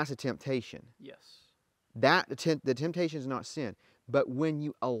 and that's a temptation. Yes. The temptation is not sin. But when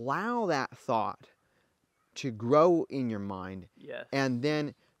you allow that thought to grow in your mind, yes. and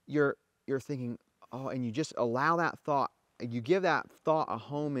then you're thinking, oh, and you just allow that thought, you give that thought a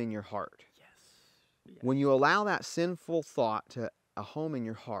home in your heart. Yes. When you allow that sinful thought to a home in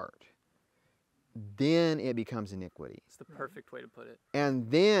your heart, then it becomes iniquity. It's the perfect way to put it.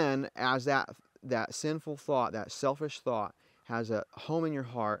 And then as that sinful thought, that selfish thought, has a home in your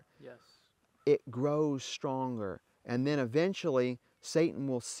heart, yes, it grows stronger. And then eventually Satan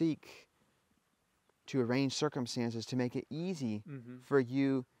will seek to arrange circumstances to make it easy for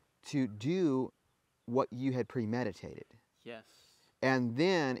you to do what you had premeditated. Yes. And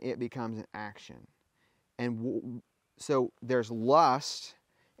then it becomes an action. And so there's lust,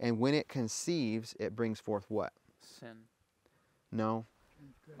 and when it conceives, it brings forth what? Sin. No.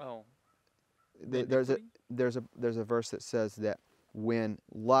 Oh. There's a verse that says that when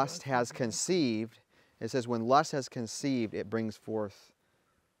lust has conceived, it says when lust has conceived, it brings forth,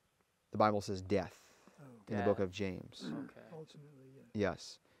 the Bible says, death in the book of James. Okay. Ultimately,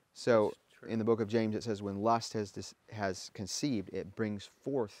 Yes. So in the book of James, it says when lust has conceived, it brings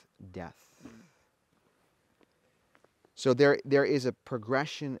forth death. So there is a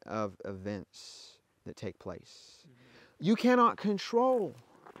progression of events that take place. You cannot control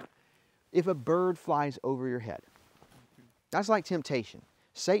if a bird flies over your head. That's like temptation.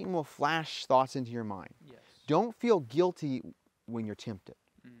 Satan will flash thoughts into your mind. Yes. Don't feel guilty when you're tempted.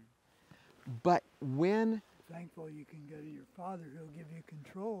 But when... Thankful you can go to your Father who'll give you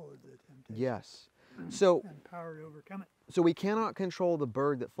control of the temptation. Yes. So, and power to overcome it. So we cannot control the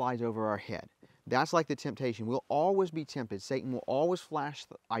bird that flies over our head. That's like the temptation. We'll always be tempted. Satan will always flash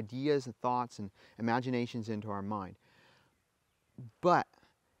ideas and thoughts and imaginations into our mind. But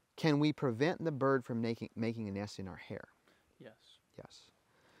can we prevent the bird from making a nest in our hair? Yes. Yes.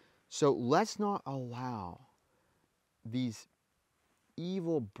 So let's not allow these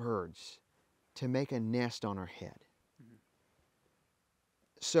evil birds to make a nest on our head.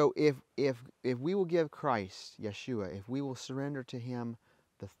 So if we will give Christ, Yeshua, if we will surrender to Him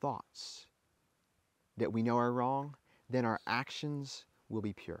the thoughts that we know are wrong, then our actions will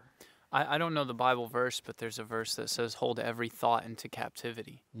be pure. I don't know the Bible verse, but there's a verse that says, hold every thought into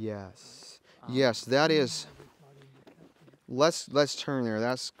captivity. Yes. Yes, that is... Let's turn there.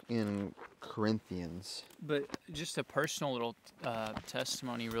 That's in Corinthians. But just a personal little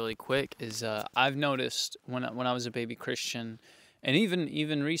testimony really quick is I've noticed when I was a baby Christian, and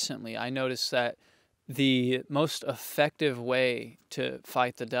even recently, I noticed that the most effective way to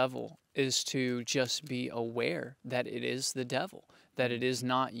fight the devil is to just be aware that it is the devil, that it is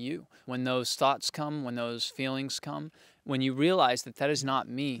not you. When those thoughts come, when those feelings come, when you realize that is not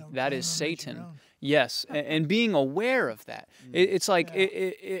me, that is Satan. Yes, and being aware of that. It's like,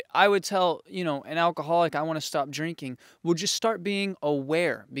 I would tell, an alcoholic, I want to stop drinking. We'll just start being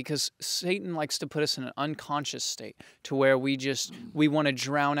aware, because Satan likes to put us in an unconscious state to where we want to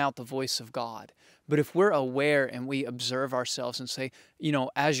drown out the voice of God. But if we're aware and we observe ourselves and say,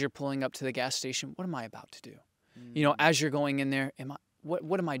 as you're pulling up to the gas station, what am I about to do? As you're going in there,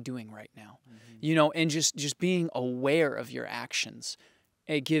 what am I doing right now? And just being aware of your actions,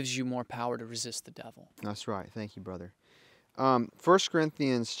 it gives you more power to resist the devil. That's right. Thank you, brother. 1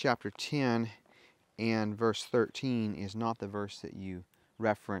 Corinthians chapter 10 and verse 13 is not the verse that you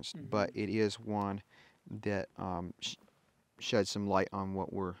referenced, but it is one that sheds some light on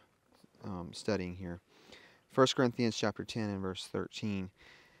what we're studying here. 1 Corinthians chapter 10 and verse 13.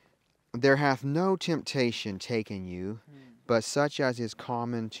 There hath no temptation taken you, but such as is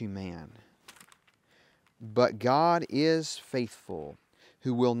common to man. But God is faithful,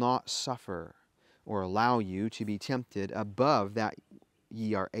 who will not suffer or allow you to be tempted above that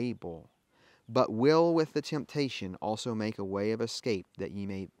ye are able, but will with the temptation also make a way of escape, that ye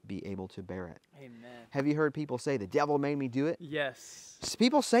may be able to bear it. Amen. Have you heard people say, the devil made me do it? Yes.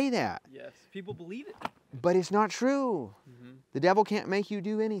 People say that, Yes. People believe it. but it's not true. Mm-hmm. The devil can't make you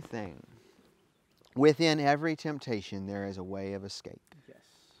do anything. Within every temptation, there is a way of escape. Yes.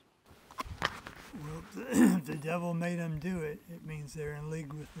 Well, if the devil made them do it, it means they're in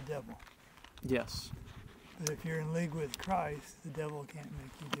league with the devil. Yes. But if you're in league with Christ, the devil can't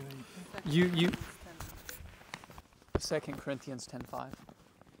make you do anything. You 2 Corinthians 10:5.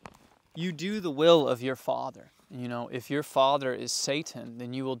 You do the will of your father. You know, if your father is Satan,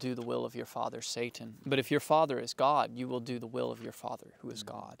 then you will do the will of your father, Satan. But if your father is God, you will do the will of your father, who is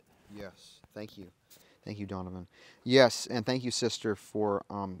God. Yes, thank you. Thank you, Donovan. Yes, and thank you, sister, for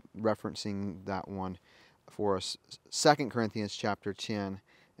referencing that one for us. 2 Corinthians chapter 10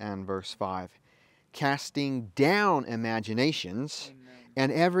 and verse 5. Casting down imaginations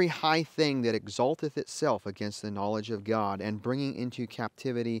and every high thing that exalteth itself against the knowledge of God, and bringing into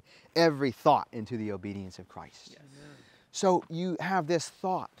captivity every thought into the obedience of Christ. Yes. So you have this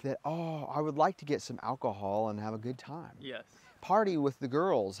thought that, oh, I would like to get some alcohol and have a good time. Yes. Party with the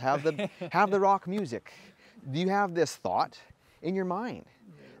girls, have the rock music. You have this thought in your mind.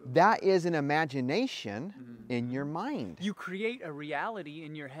 That is an imagination in your mind. You create a reality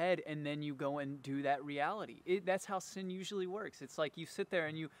in your head, and then you go and do that reality. That's how sin usually works. It's like you sit there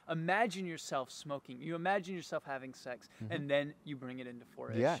and you imagine yourself smoking. You imagine yourself having sex, and then you bring it into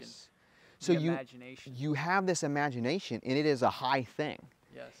fruition. Yes. So you have this imagination, and it is a high thing.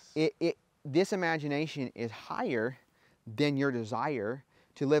 Yes. This imagination is higher than your desire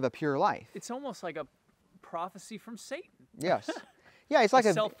to live a pure life. It's almost like a prophecy from Satan. Yes. Yeah, it's like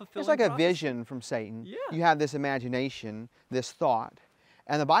a prophecy. vision from Satan. Yeah. You have this imagination, this thought,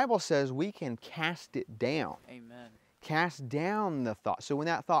 and the Bible says we can cast it down. Amen. Cast down the thought. So when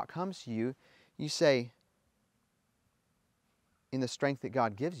that thought comes to you, you say, in the strength that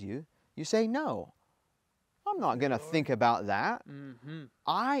God gives you, you say, no, I'm not going to think about that. Mm-hmm.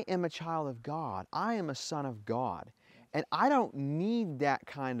 I am a child of God. I am a son of God. And I don't need that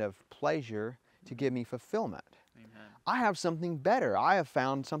kind of pleasure to give me fulfillment. Amen. I have something better. I have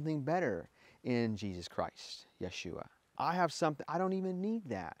found something better in Jesus Christ, Yeshua. I have something, I don't even need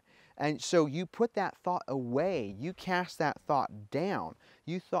that. And so you put that thought away. You cast that thought down.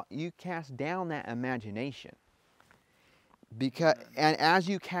 You cast down that imagination. And as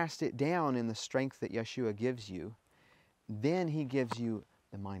you cast it down in the strength that Yeshua gives you, then He gives you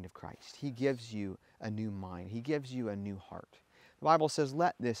the mind of Christ. He gives you a new mind. He gives you a new heart. The Bible says,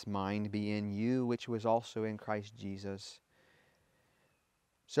 let this mind be in you, which was also in Christ Jesus.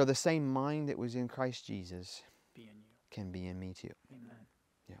 So the same mind that was in Christ Jesus can be in me too. Amen.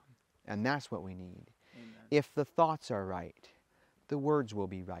 Yeah. And that's what we need. Amen. If the thoughts are right, the words will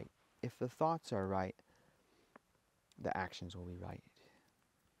be right. If the thoughts are right, the actions will be right.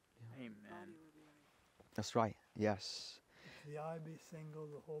 Yeah. Amen. That's right. Yes. If the eye be single,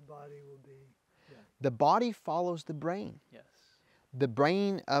 the whole body will be. Yeah. The body follows the brain. Yes. The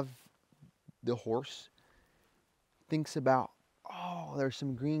brain of the horse thinks about, oh, there's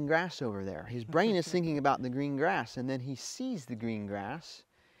some green grass over there. His brain is thinking about the green grass, and then he sees the green grass,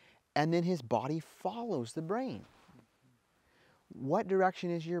 and then his body follows the brain. What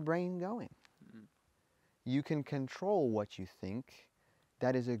direction is your brain going? You can control what you think.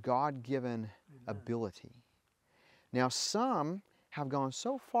 That is a God-given ability. Now, some have gone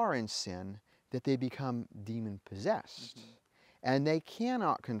so far in sin that they become demon-possessed. And they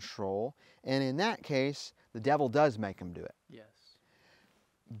cannot control, and in that case, the devil does make them do it. Yes.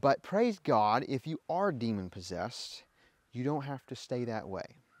 But praise God, if you are demon-possessed, you don't have to stay that way.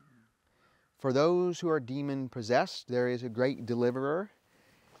 For those who are demon-possessed, there is a great deliverer.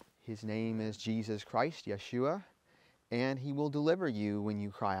 His name is Jesus Christ, Yeshua, and He will deliver you when you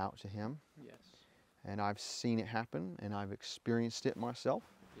cry out to Him. Yes. And I've seen it happen, and I've experienced it myself.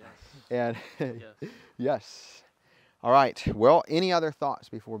 Yes. And Yes. yes. All right. Well, any other thoughts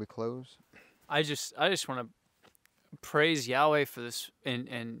before we close? I just want to praise Yahweh for this and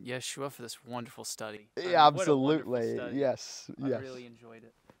Yeshua for this wonderful study. I mean, Yeah, what a wonderful absolutely. study. Yes. I Yes. really enjoyed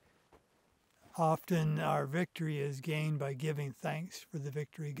it. Often our victory is gained by giving thanks for the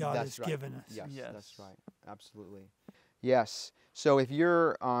victory God has given us. Yes, Yes. that's right. Absolutely. Yes. So if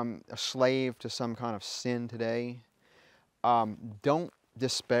you're a slave to some kind of sin today, don't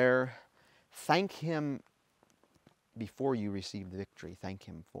despair. Thank Him before you receive the victory. Thank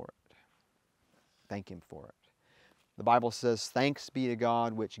Him for it. thank Him for it. The Bible says, "Thanks be to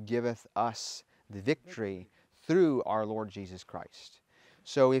God which giveth us the victory through our Lord Jesus Christ."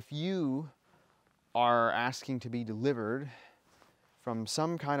 So if you are asking to be delivered from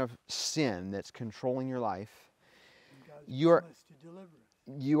some kind of sin that's controlling your life,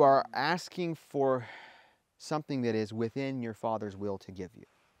 you are asking for something that is within your Father's will to give you.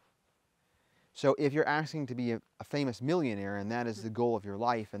 So if you're asking to be a famous millionaire, and that is the goal of your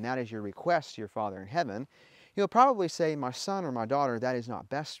life, and that is your request to your Father in heaven, He'll probably say, "My son or my daughter, that is not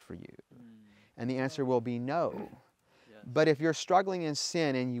best for you." And the answer will be no. But if you're struggling in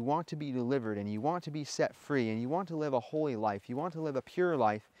sin and you want to be delivered and you want to be set free and you want to live a holy life, you want to live a pure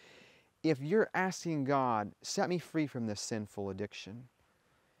life, if you're asking God, "Set me free from this sinful addiction,"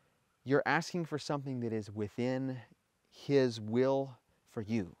 you're asking for something that is within His will for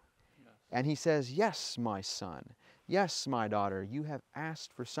you. Yes. And He says, "Yes, my son, yes, my daughter, you have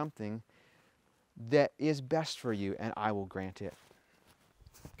asked for something that is best for you, and I will grant it."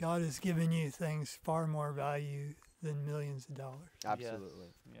 God has given you things far more value than millions of dollars.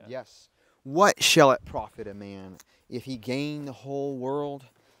 Absolutely. Yes. Yes. "What shall it profit a man if he gain the whole world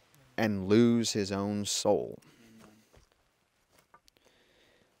and lose his own soul?" Amen.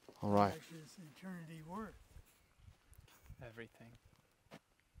 All right. How much is eternity worth? Everything.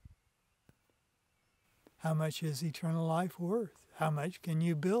 How much is eternal life worth? How much can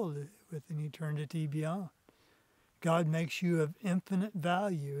you build with an eternity beyond? God makes you of infinite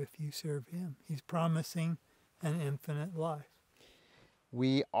value if you serve Him. He's promising an infinite life.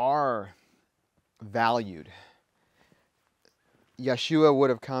 We are valued. Yeshua would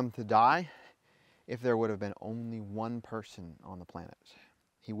have come to die if there would have been only one person on the planet.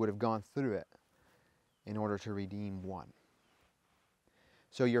 He would have gone through it in order to redeem one.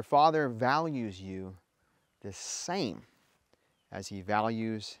 So your Father values you the same as He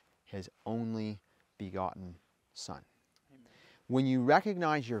values His only begotten Son. Amen. When you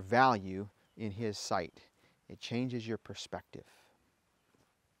recognize your value in His sight, it changes your perspective.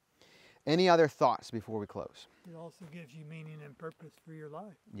 Any other thoughts before we close? It also gives you meaning and purpose for your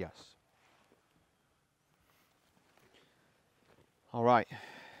life. Yes. All right.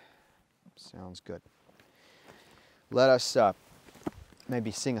 Sounds good. Let us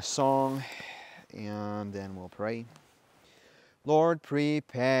maybe sing a song, and then we'll pray. Lord,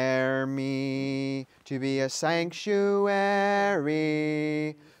 prepare me to be a sanctuary,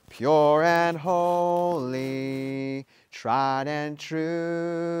 pure and holy, tried and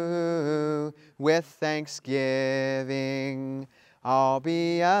true. With thanksgiving, I'll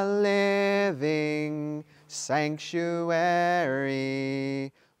be a living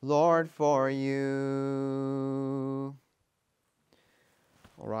sanctuary, Lord, for you.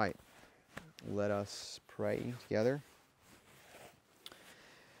 All right. Let us pray together.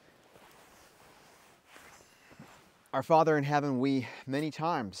 Our Father in heaven, we many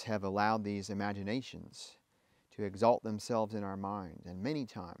times have allowed these imaginations to exalt themselves in our mind, and many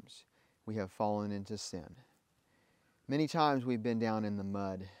times we have fallen into sin. Many times we've been down in the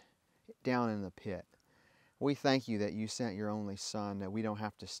mud, down in the pit. We thank you that you sent your only Son, that we don't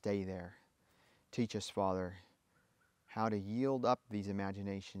have to stay there. Teach us, Father, how to yield up these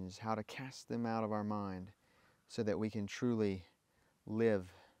imaginations, how to cast them out of our mind, so that we can truly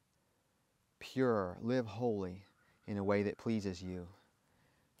live pure, live holy, in a way that pleases you.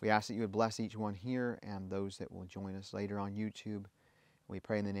 We ask that you would bless each one here and those that will join us later on YouTube. We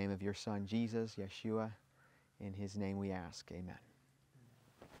pray in the name of your Son, Jesus, Yeshua. In His name we ask. Amen.